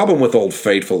 The problem with Old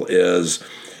Faithful is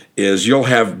you'll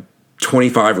have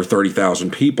 25 or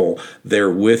 30,000 people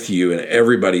there with you, and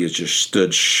everybody has just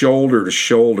stood shoulder to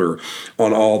shoulder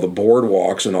on all the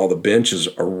boardwalks and all the benches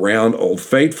around Old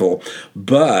Faithful.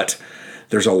 But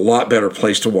there's a lot better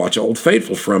place to watch Old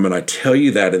Faithful from, and I tell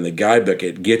you that in the guidebook.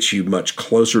 It gets you much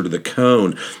closer to the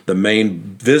cone. The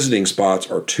main visiting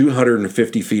spots are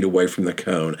 250 feet away from the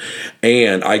cone,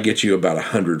 and I get you about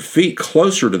 100 feet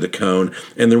closer to the cone,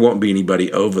 and there won't be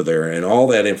anybody over there. And all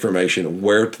that information,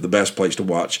 where the best place to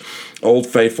watch Old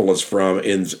Faithful is from,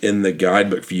 in the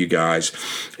guidebook for you guys.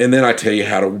 And then I tell you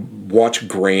how to watch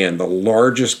Grand, the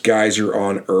largest geyser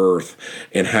on Earth,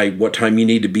 and what time you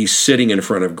need to be sitting in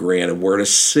front of Grand, and where to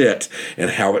sit,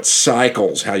 and how it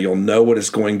cycles, how you'll know what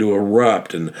is going to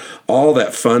erupt, and all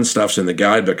that fun stuff's in the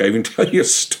guidebook. I even tell you a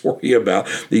story about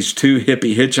these 2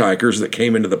 hippie hitchhikers that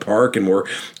came into the park and were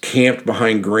camped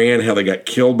behind Grand, how they got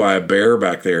killed by a bear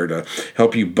back there, to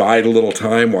help you bide a little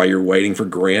time while you're waiting for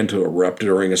Grand to erupt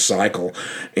during a cycle.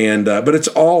 And but it's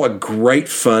all a great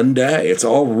fun day. It's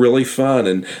all really fun,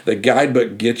 and the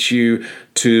guidebook gets you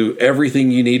to everything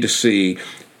you need to see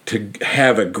to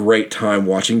have a great time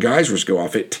watching geysers go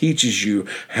off. It teaches you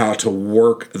how to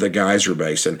work the geyser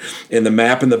basin. And the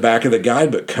map in the back of the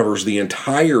guidebook covers the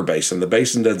entire basin. The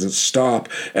basin doesn't stop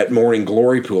at Morning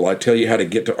Glory Pool. I tell you how to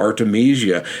get to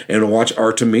Artemisia and watch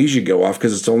Artemisia go off,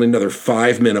 because it's only another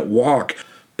 5-minute walk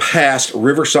past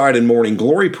Riverside and Morning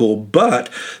Glory Pool. But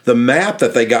the map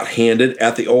that they got handed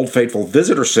at the Old Faithful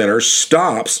Visitor Center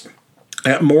stops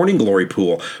at Morning Glory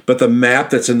Pool. But the map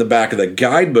that's in the back of the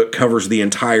guidebook covers the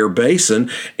entire basin,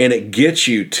 and it gets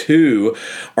you to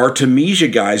Artemisia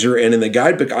Geyser. And in the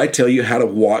guidebook, I tell you how to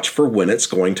watch for when it's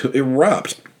going to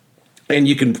erupt. And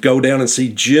you can go down and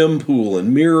see Gem Pool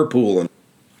and Mirror Pool, and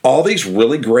all these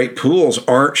really great pools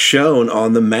aren't shown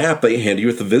on the map they hand you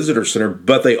at the visitor center,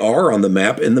 but they are on the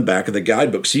map in the back of the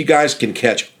guidebook. So you guys can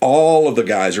catch all of the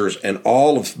geysers and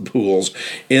all of the pools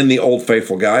in the Old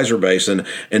Faithful Geyser Basin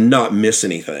and not miss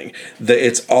anything.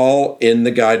 It's all in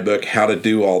the guidebook, how to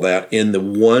do all that in the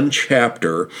one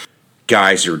chapter,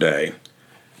 Geyser Day.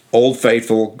 Old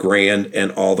Faithful, Grand,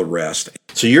 and all the rest.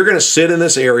 So you're going to sit in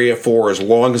this area for as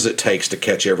long as it takes to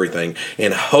catch everything,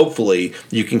 and hopefully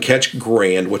you can catch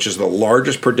Grand, which is the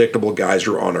largest predictable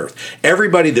geyser on Earth.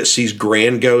 Everybody that sees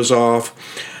Grand goes off,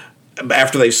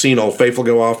 after they've seen Old Faithful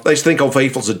go off, they think Old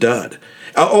Faithful's a dud.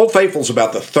 Old Faithful's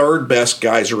about the third best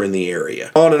geyser in the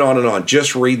area. On and on and on.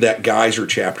 Just read that geyser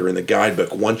chapter in the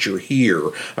guidebook. Once you're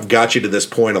here, I've got you to this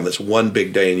point on this one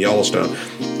big day in Yellowstone.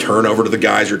 Turn over to the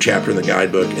geyser chapter in the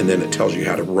guidebook, and then it tells you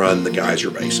how to run the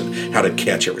geyser basin, how to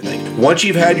catch everything. Once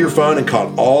you've had your fun and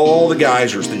caught all the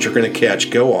geysers that you're going to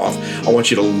catch go off, I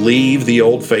want you to leave the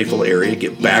Old Faithful area,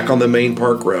 get back on the main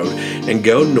park road, and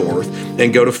go north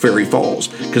and go to Fairy Falls,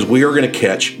 because we are going to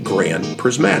catch Grand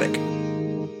Prismatic.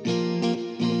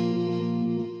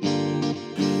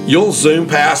 You'll zoom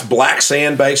past Black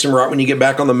Sand Basin right when you get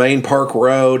back on the main park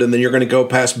road, and then you're going to go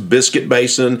past Biscuit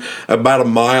Basin about a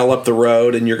mile up the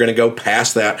road, and you're going to go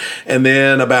past that. And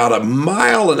then about 1.5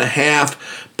 miles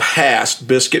past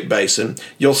Biscuit Basin,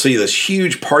 you'll see this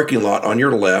huge parking lot on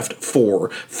your left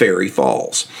for Fairy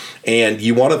Falls. And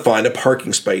you want to find a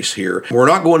parking space here. We're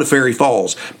not going to Fairy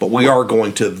Falls, but we are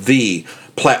going to the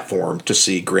platform to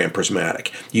see Grand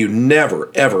Prismatic. You never,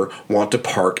 ever want to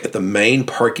park at the main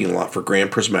parking lot for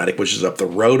Grand Prismatic, which is up the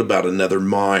road about another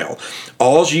mile.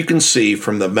 All you can see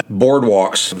from the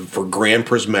boardwalks for Grand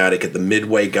Prismatic at the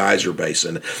Midway Geyser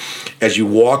Basin, as you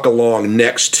walk along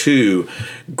next to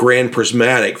Grand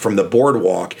Prismatic from the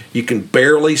boardwalk, you can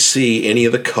barely see any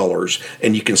of the colors,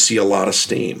 and you can see a lot of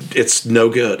steam. It's no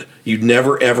good. You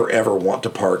never, ever, ever want to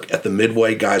park at the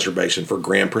Midway Geyser Basin for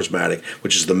Grand Prismatic,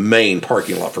 which is the main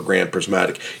parking lot for Grand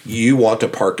Prismatic. You want to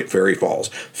park at Fairy Falls.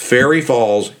 Fairy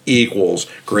Falls equals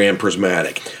Grand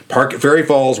Prismatic. Park at Fairy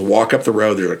Falls, walk up the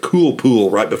road. There's a cool pool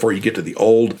right before you get to the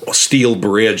old steel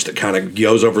bridge that kind of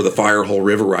goes over the Firehole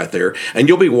River right there. And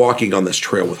you'll be walking on this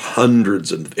trail with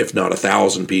hundreds, and if not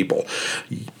 1,000 people.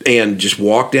 And just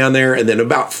walk down there, and then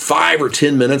about 5 or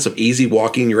 10 minutes of easy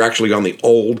walking, you're actually on the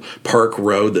old park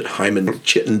road that Hyman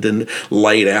Chittenden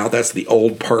laid out. That's the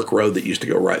old park road that used to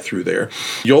go right through there.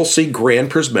 You'll see Grand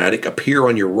Prismatic appear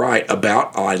on your right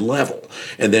about eye level.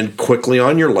 And then quickly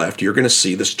on your left, you're going to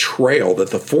see this trail that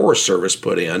the Forest Service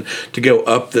put in to go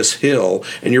up this hill.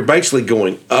 And you're basically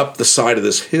going up the side of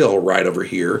this hill right over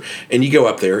here. And you go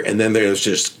up there, and then there's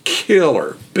this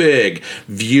killer big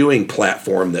viewing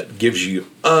platform that gives you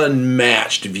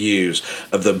unmatched views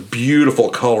of the beautiful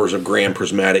colors of Grand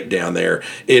Prismatic down there.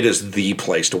 It is the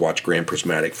place to watch Grand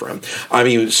Prismatic from. I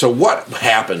mean, so what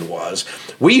happened was,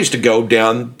 we used to go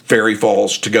down Fairy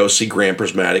Falls to go see Grand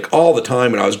Prismatic all the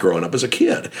time when I was growing up as a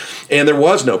kid. And there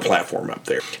was no platform up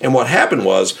there. And what happened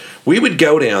was, we would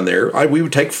go down there, we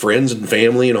would take friends and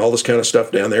family and all this kind of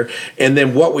stuff down there. And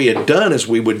then what we had done is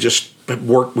we would just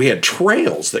we had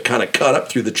trails that kind of cut up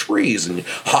through the trees and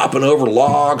hopping over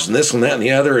logs and this and that and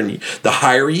the other. And the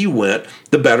higher you went,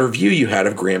 the better view you had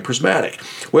of Grand Prismatic.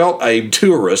 Well, a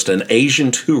tourist, an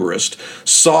Asian tourist,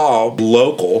 saw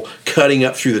local cutting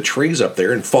up through the trees up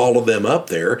there and followed them up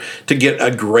there to get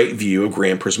a great view of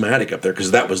Grand Prismatic up there,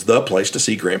 because that was the place to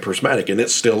see Grand Prismatic, and it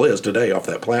still is today off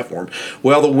that platform.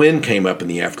 Well, the wind came up in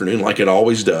the afternoon like it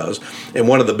always does, and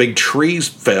one of the big trees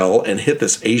fell and hit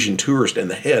this Asian tourist in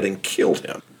the head and killed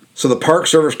him. So the Park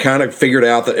Service kind of figured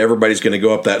out that everybody's going to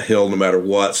go up that hill no matter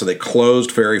what, so they closed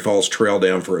Fairy Falls Trail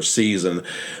down for a season,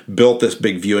 built this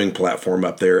big viewing platform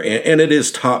up there, and it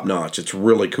is top-notch. It's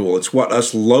really cool. It's what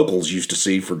us locals used to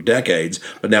see for decades,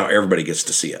 but now everybody gets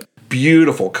to see it.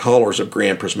 Beautiful colors of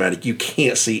Grand Prismatic. You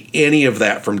can't see any of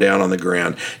that from down on the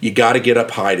ground. You got to get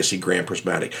up high to see Grand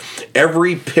Prismatic.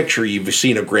 Every picture you've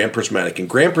seen of Grand Prismatic, and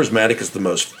Grand Prismatic is the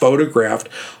most photographed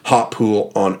hot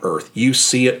pool on Earth. You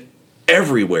see it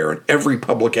everywhere in every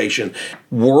publication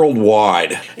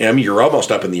worldwide. And I mean, you're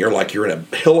almost up in the air like you're in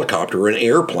a helicopter or an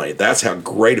airplane. That's how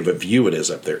great of a view it is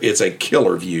up there. It's a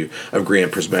killer view of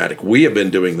Grand Prismatic. We have been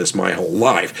doing this my whole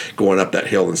life, going up that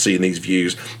hill and seeing these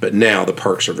views, but now the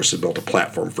Park Service has built a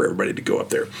platform for everybody to go up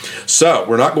there. So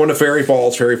we're not going to Ferry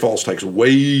Falls. Ferry Falls takes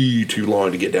way too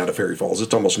long to get down to Ferry Falls.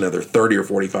 It's almost another 30 or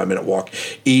 45 minute walk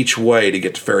each way to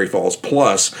get to Ferry Falls.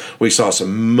 Plus, we saw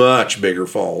some much bigger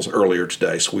falls earlier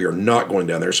today, so we are not going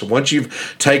down there. So once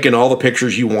you've taken all the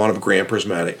pictures you want of Grand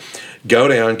Prismatic, go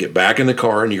down, get back in the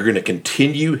car, and you're going to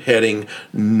continue heading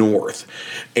north.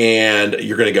 And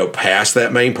you're going to go past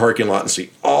that main parking lot and see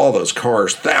all those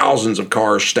cars, thousands of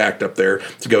cars stacked up there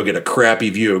to go get a crappy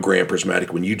view of Grand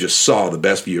Prismatic when you just saw the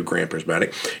best view of Grand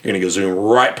Prismatic. You're going to go zoom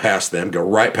right past them, go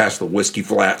right past the Whiskey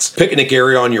Flats picnic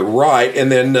area on your right,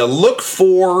 and then look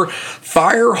for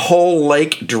Firehole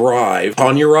Lake Drive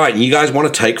on your right. And you guys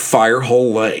want to take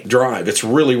Firehole Lake Drive. It's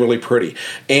really, really pretty.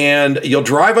 And you'll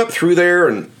drive up through there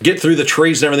and get through the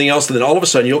trees and everything else, and then all of a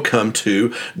sudden you'll come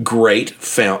to Great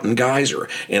Fountain Geyser.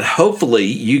 And hopefully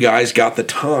you guys got the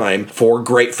time for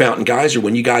Great Fountain Geyser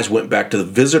when you guys went back to the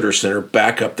visitor center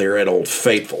back up there at Old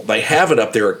Faithful. They have it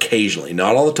up there occasionally,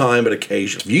 not all the time, but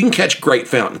occasionally. If you can catch Great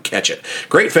Fountain, catch it.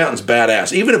 Great Fountain's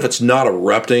badass. Even if it's not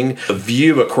erupting, the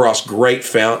view across Great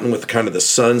Fountain with kind of the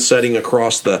sun setting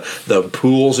across the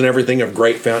pools and everything of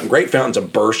Great Fountain. Great Fountain's a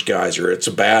burst geyser. It's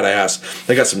a badass.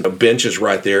 They got some benches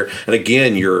right there. And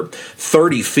again, you're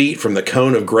 30 feet from the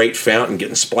cone of Great Fountain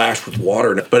getting splashed with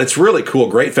water. But it's really cool.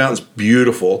 Great Fountain's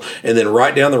beautiful. And then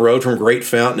right down the road from Great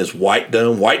Fountain is White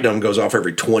Dome. White Dome goes off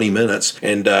every 20 minutes,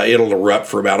 and it'll erupt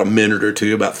for about a minute or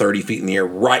two, about 30 feet in the air,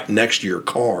 right next to your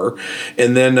car.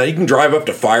 And then you can drive up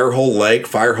to Firehole Lake.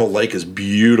 Firehole Lake is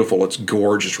beautiful. It's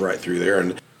gorgeous right through there.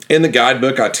 And in the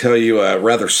guidebook, I tell you a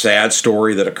rather sad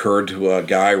story that occurred to a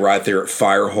guy right there at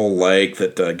Firehole Lake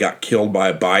that got killed by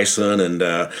a bison,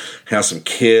 and how some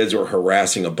kids were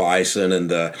harassing a bison,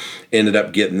 and ended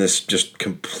up getting this just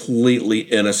completely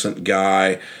innocent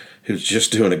guy who's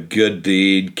just doing a good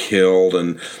deed killed.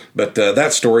 But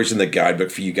that story's in the guidebook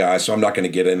for you guys, so I'm not going to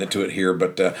get into it here.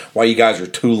 But while you guys are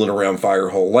tooling around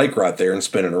Firehole Lake right there and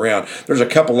spinning around, there's a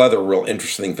couple other real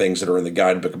interesting things that are in the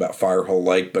guidebook about Firehole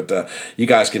Lake, but you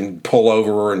guys can pull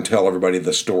over and tell everybody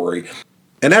the story.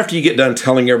 And after you get done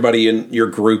telling everybody in your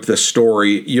group this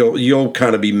story, you'll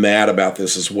kind of be mad about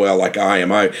this as well, like I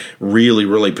am. I really,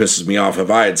 really pisses me off.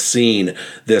 If I had seen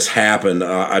this happen,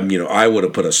 I would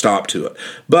have put a stop to it.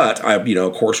 But I,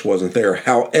 of course, wasn't there.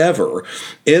 However,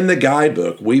 in the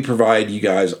guidebook, we provide you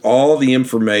guys all the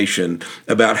information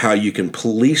about how you can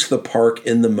police the park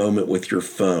in the moment with your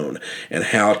phone, and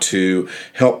how to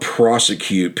help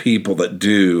prosecute people that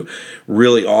do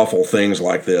really awful things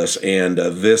like this. And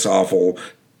this awful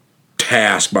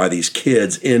task by these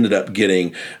kids ended up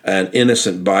getting an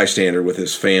innocent bystander with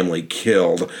his family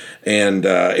killed. And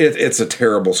it's a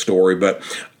terrible story, but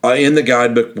in the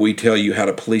guidebook, we tell you how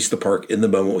to police the park in the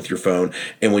moment with your phone.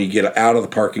 And when you get out of the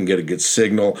park and get a good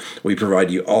signal, we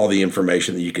provide you all the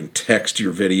information that you can text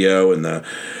your video and the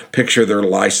picture of their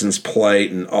license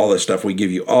plate and all this stuff. We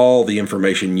give you all the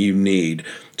information you need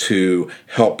to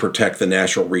help protect the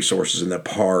natural resources in the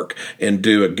park and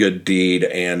do a good deed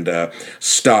and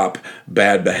stop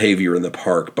bad behavior in the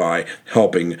park by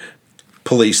helping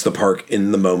police the park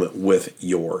in the moment with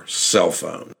your cell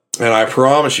phone. And I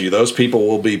promise you, those people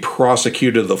will be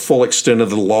prosecuted to the full extent of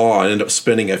the law and end up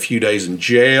spending a few days in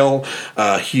jail,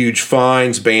 huge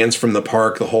fines, bans from the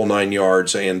park, the whole 9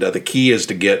 yards. And the key is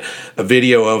to get a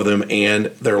video of them and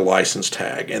their license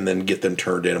tag, and then get them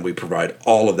turned in. And we provide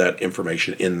all of that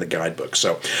information in the guidebook.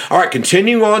 So, all right,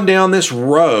 continuing on down this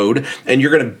road, and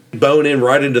you're going to bone in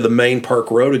right into the main park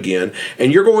road again,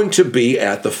 and you're going to be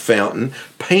at the Fountain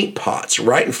Paint Pots.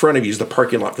 Right in front of you is the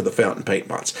parking lot for the Fountain Paint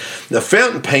Pots. The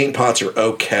Fountain Paint Pots are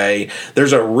okay.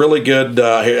 There's a really good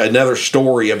another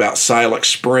story about Silex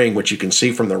Spring, which you can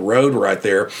see from the road right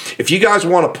there. If you guys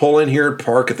want to pull in here and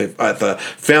park at the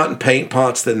Fountain Paint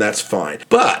Pots, then that's fine.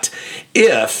 But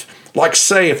if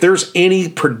there's any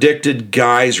predicted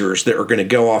geysers that are going to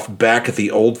go off back at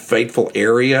the Old Faithful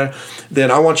area,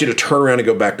 then I want you to turn around and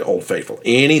go back to Old Faithful.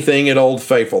 Anything at Old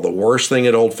Faithful, the worst thing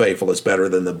at Old Faithful is better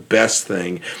than the best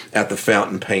thing at the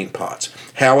Fountain Paint Pots.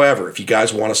 However, if you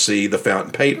guys want to see the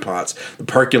Fountain Paint Pots, the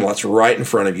parking lot's right in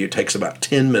front of you. It takes about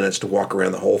 10 minutes to walk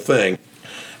around the whole thing.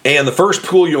 And the first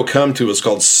pool you'll come to is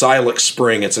called Silex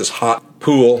Spring. It's this hot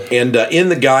pool. And in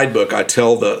the guidebook, I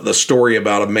tell the story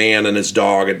about a man and his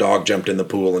dog. A dog jumped in the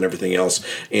pool and everything else,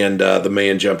 and the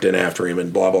man jumped in after him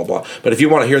and blah, blah, blah. But if you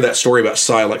want to hear that story about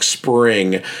Silex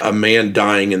Spring, a man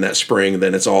dying in that spring,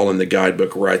 then it's all in the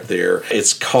guidebook right there.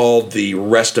 It's called the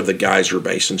Rest of the Geyser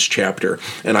Basins chapter,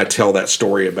 and I tell that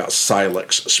story about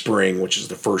Silex Spring, which is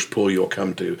the first pool you'll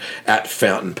come to at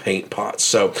Fountain Paint Pots.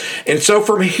 So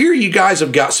from here, you guys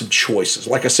have got some choices.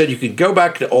 Like I said, you can go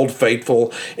back to Old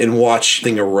Faithful and watch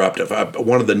thing erupt. If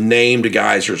one of the named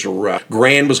geysers erupt,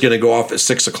 Grand was going to go off at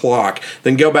 6 o'clock,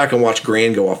 then go back and watch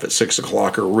Grand go off at 6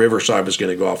 o'clock, or Riverside was going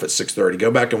to go off at 6:30.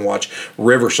 Go back and watch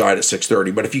Riverside at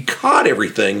 6:30. But if you caught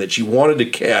everything that you wanted to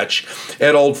catch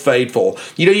at Old Faithful,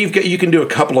 you can do a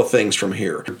couple of things from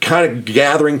here. Kind of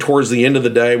gathering towards the end of the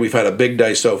day. We've had a big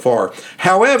day so far.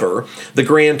 However, the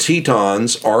Grand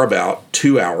Tetons are about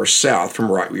 2 hours south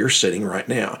from right where you're sitting right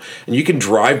now. And you can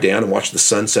drive down and watch the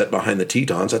sunset behind the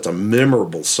Tetons. That's a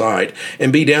memorable sight,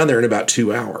 and be down there in about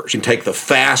 2 hours. You can take the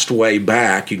fast way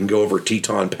back. You can go over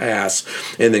Teton Pass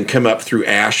and then come up through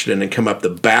Ashton and come up the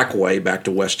back way back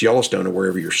to West Yellowstone or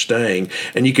wherever you're staying.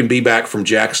 And you can be back from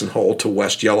Jackson Hole to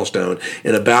West Yellowstone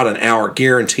in about an hour,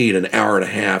 guaranteed an hour and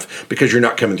a half, because you're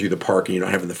not coming through the park and you're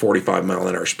not having the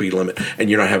 45-mile-an-hour speed limit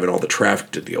and you're not having all the traffic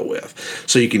to deal with.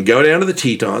 So you can go down to the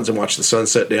Tetons and watch the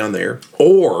sunset down there.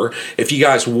 Or if you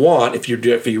guys want, if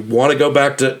you want to go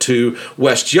back to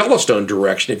West Yellowstone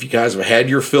direction, if you guys have had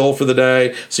your fill for the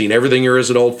day, seen everything there is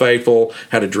at Old Faithful,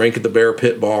 had a drink at the Bear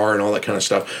Pit Bar and all that kind of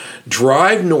stuff,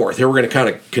 drive north. Here we're going to kind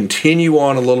of continue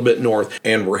on a little bit north,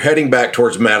 and we're heading back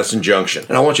towards Madison Junction.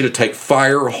 And I want you to take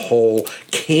Firehole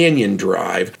Canyon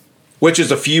Drive, which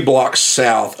is a few blocks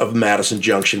south of Madison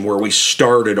Junction, where we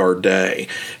started our day.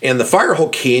 And the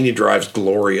Firehole Canyon Drive is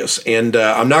glorious. And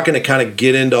I'm not going to kind of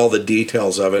get into all the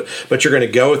details of it, but you're going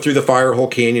to go through the Firehole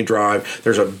Canyon Drive.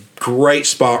 There's a great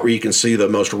spot where you can see the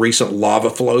most recent lava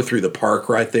flow through the park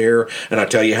right there, and I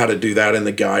tell you how to do that in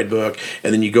the guidebook.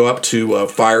 And then you go up to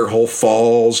Firehole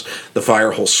Falls, the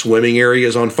Firehole swimming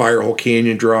areas on Firehole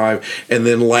Canyon Drive, and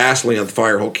then lastly on the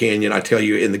Firehole Canyon, I tell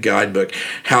you in the guidebook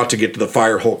how to get to the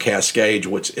Firehole Cascade,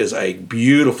 which is a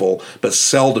beautiful but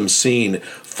seldom seen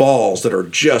falls that are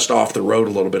just off the road a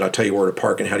little bit. I'll tell you where to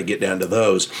park and how to get down to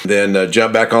those. Then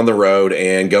jump back on the road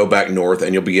and go back north,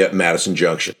 and you'll be at Madison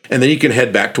Junction. And then you can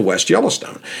head back to West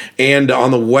Yellowstone. And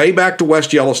on the way back to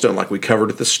West Yellowstone, like we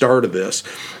covered at the start of this,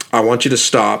 I want you to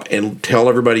stop and tell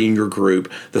everybody in your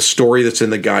group the story that's in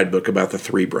the guidebook about the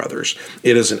three brothers.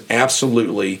 It is an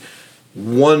absolutely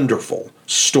wonderful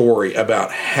story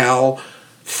about how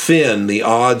thin the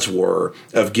odds were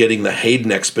of getting the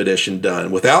Hayden expedition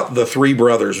done. Without the three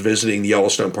brothers visiting the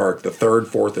Yellowstone Park, the third,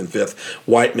 fourth, and fifth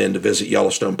white men to visit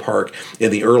Yellowstone Park in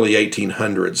the early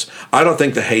 1800s, I don't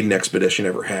think the Hayden expedition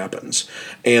ever happens.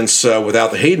 And so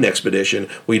without the Hayden expedition,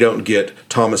 we don't get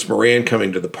Thomas Moran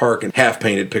coming to the park and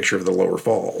half-painted picture of the Lower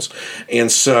Falls.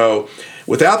 And so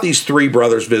without these three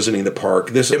brothers visiting the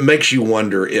park, it makes you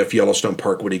wonder if Yellowstone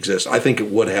Park would exist. I think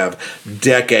it would have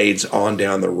decades on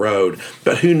down the road,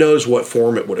 but who knows what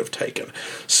form it would have taken.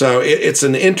 So it's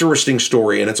an interesting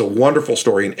story, and it's a wonderful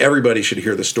story, and everybody should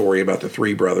hear the story about the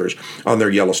three brothers on their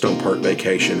Yellowstone Park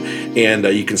vacation. And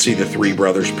you can see the Three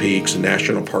Brothers Peaks and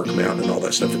National Park Mountain and all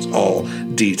that stuff. It's all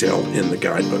detailed in the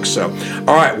guidebook. So,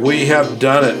 all right, we have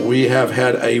done it. We have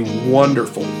had a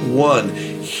wonderful, one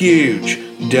huge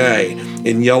day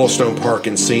in Yellowstone Park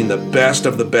and seen the best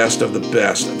of the best of the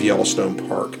best of Yellowstone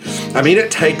Park. I mean,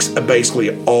 it takes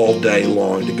basically all day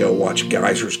long to go watch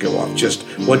geysers go off. Just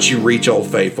once you reach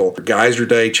Old Faithful, the Geyser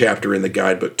Day chapter in the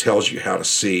guidebook tells you how to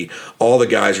see all the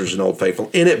geysers in Old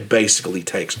Faithful, and it basically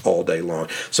takes all day long.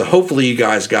 So hopefully you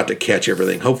guys got to catch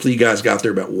everything. Hopefully you guys got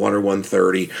there about 1 or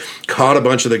 1:30, caught a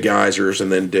bunch of the geysers,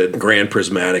 and then did Grand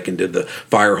Prismatic and did the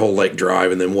Firehole Lake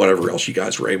Drive, and then whatever else you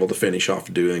guys were able to finish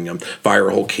off doing,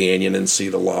 Firehole Canyon, and see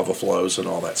the lava flows and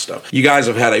all that stuff. You guys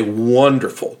have had a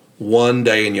wonderful one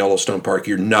day in Yellowstone Park.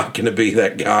 You're not going to be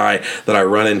that guy that I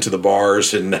run into the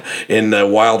bars in the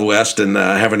Wild West and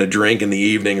having a drink in the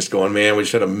evenings going, man, we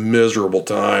just had a miserable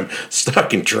time,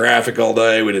 stuck in traffic all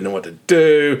day. We didn't know what to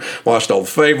do. Watched Old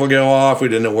Faithful go off. We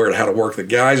didn't know how to work the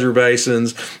geyser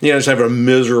basins. Just having a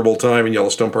miserable time in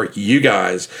Yellowstone Park. You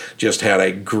guys just had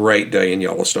a great day in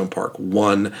Yellowstone Park.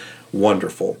 One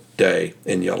wonderful day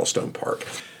in Yellowstone Park.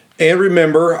 And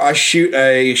remember, I shoot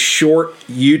a short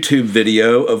YouTube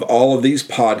video of all of these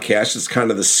podcasts. It's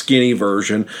kind of the skinny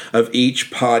version of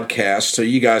each podcast, so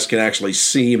you guys can actually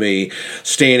see me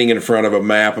standing in front of a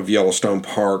map of Yellowstone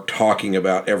Park talking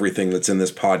about everything that's in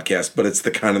this podcast, but it's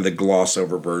the kind of the gloss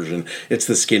over version. It's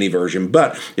the skinny version.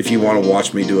 But if you want to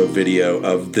watch me do a video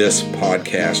of this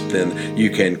podcast, then you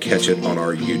can catch it on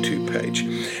our YouTube page.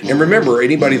 And remember,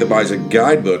 anybody that buys a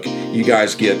guidebook, you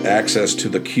guys get access to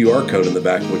the QR code in the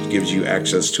back, which gives you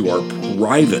access to our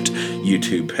private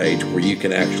YouTube page where you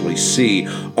can actually see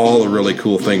all the really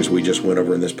cool things we just went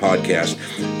over in this podcast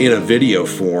in a video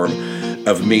form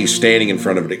of me standing in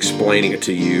front of it, explaining it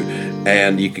to you,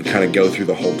 and you can kind of go through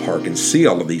the whole park and see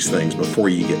all of these things before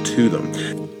you get to them.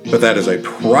 But that is a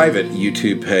private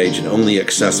YouTube page and only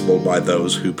accessible by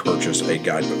those who purchase a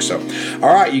guidebook. So,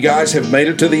 all right, you guys have made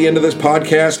it to the end of this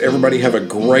podcast. Everybody have a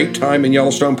great time in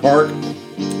Yellowstone Park.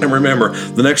 And remember,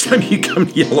 the next time you come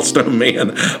to Yellowstone,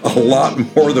 man, a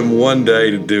lot more than one day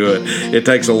to do it. It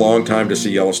takes a long time to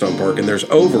see Yellowstone Park, and there's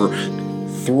over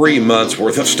 3 months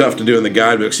worth of stuff to do in the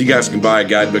guidebook. So you guys can buy a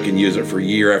guidebook and use it for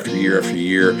year after year after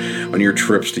year on your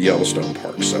trips to Yellowstone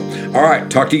Park. So, all right,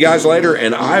 talk to you guys later,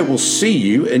 and I will see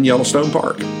you in Yellowstone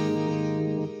Park.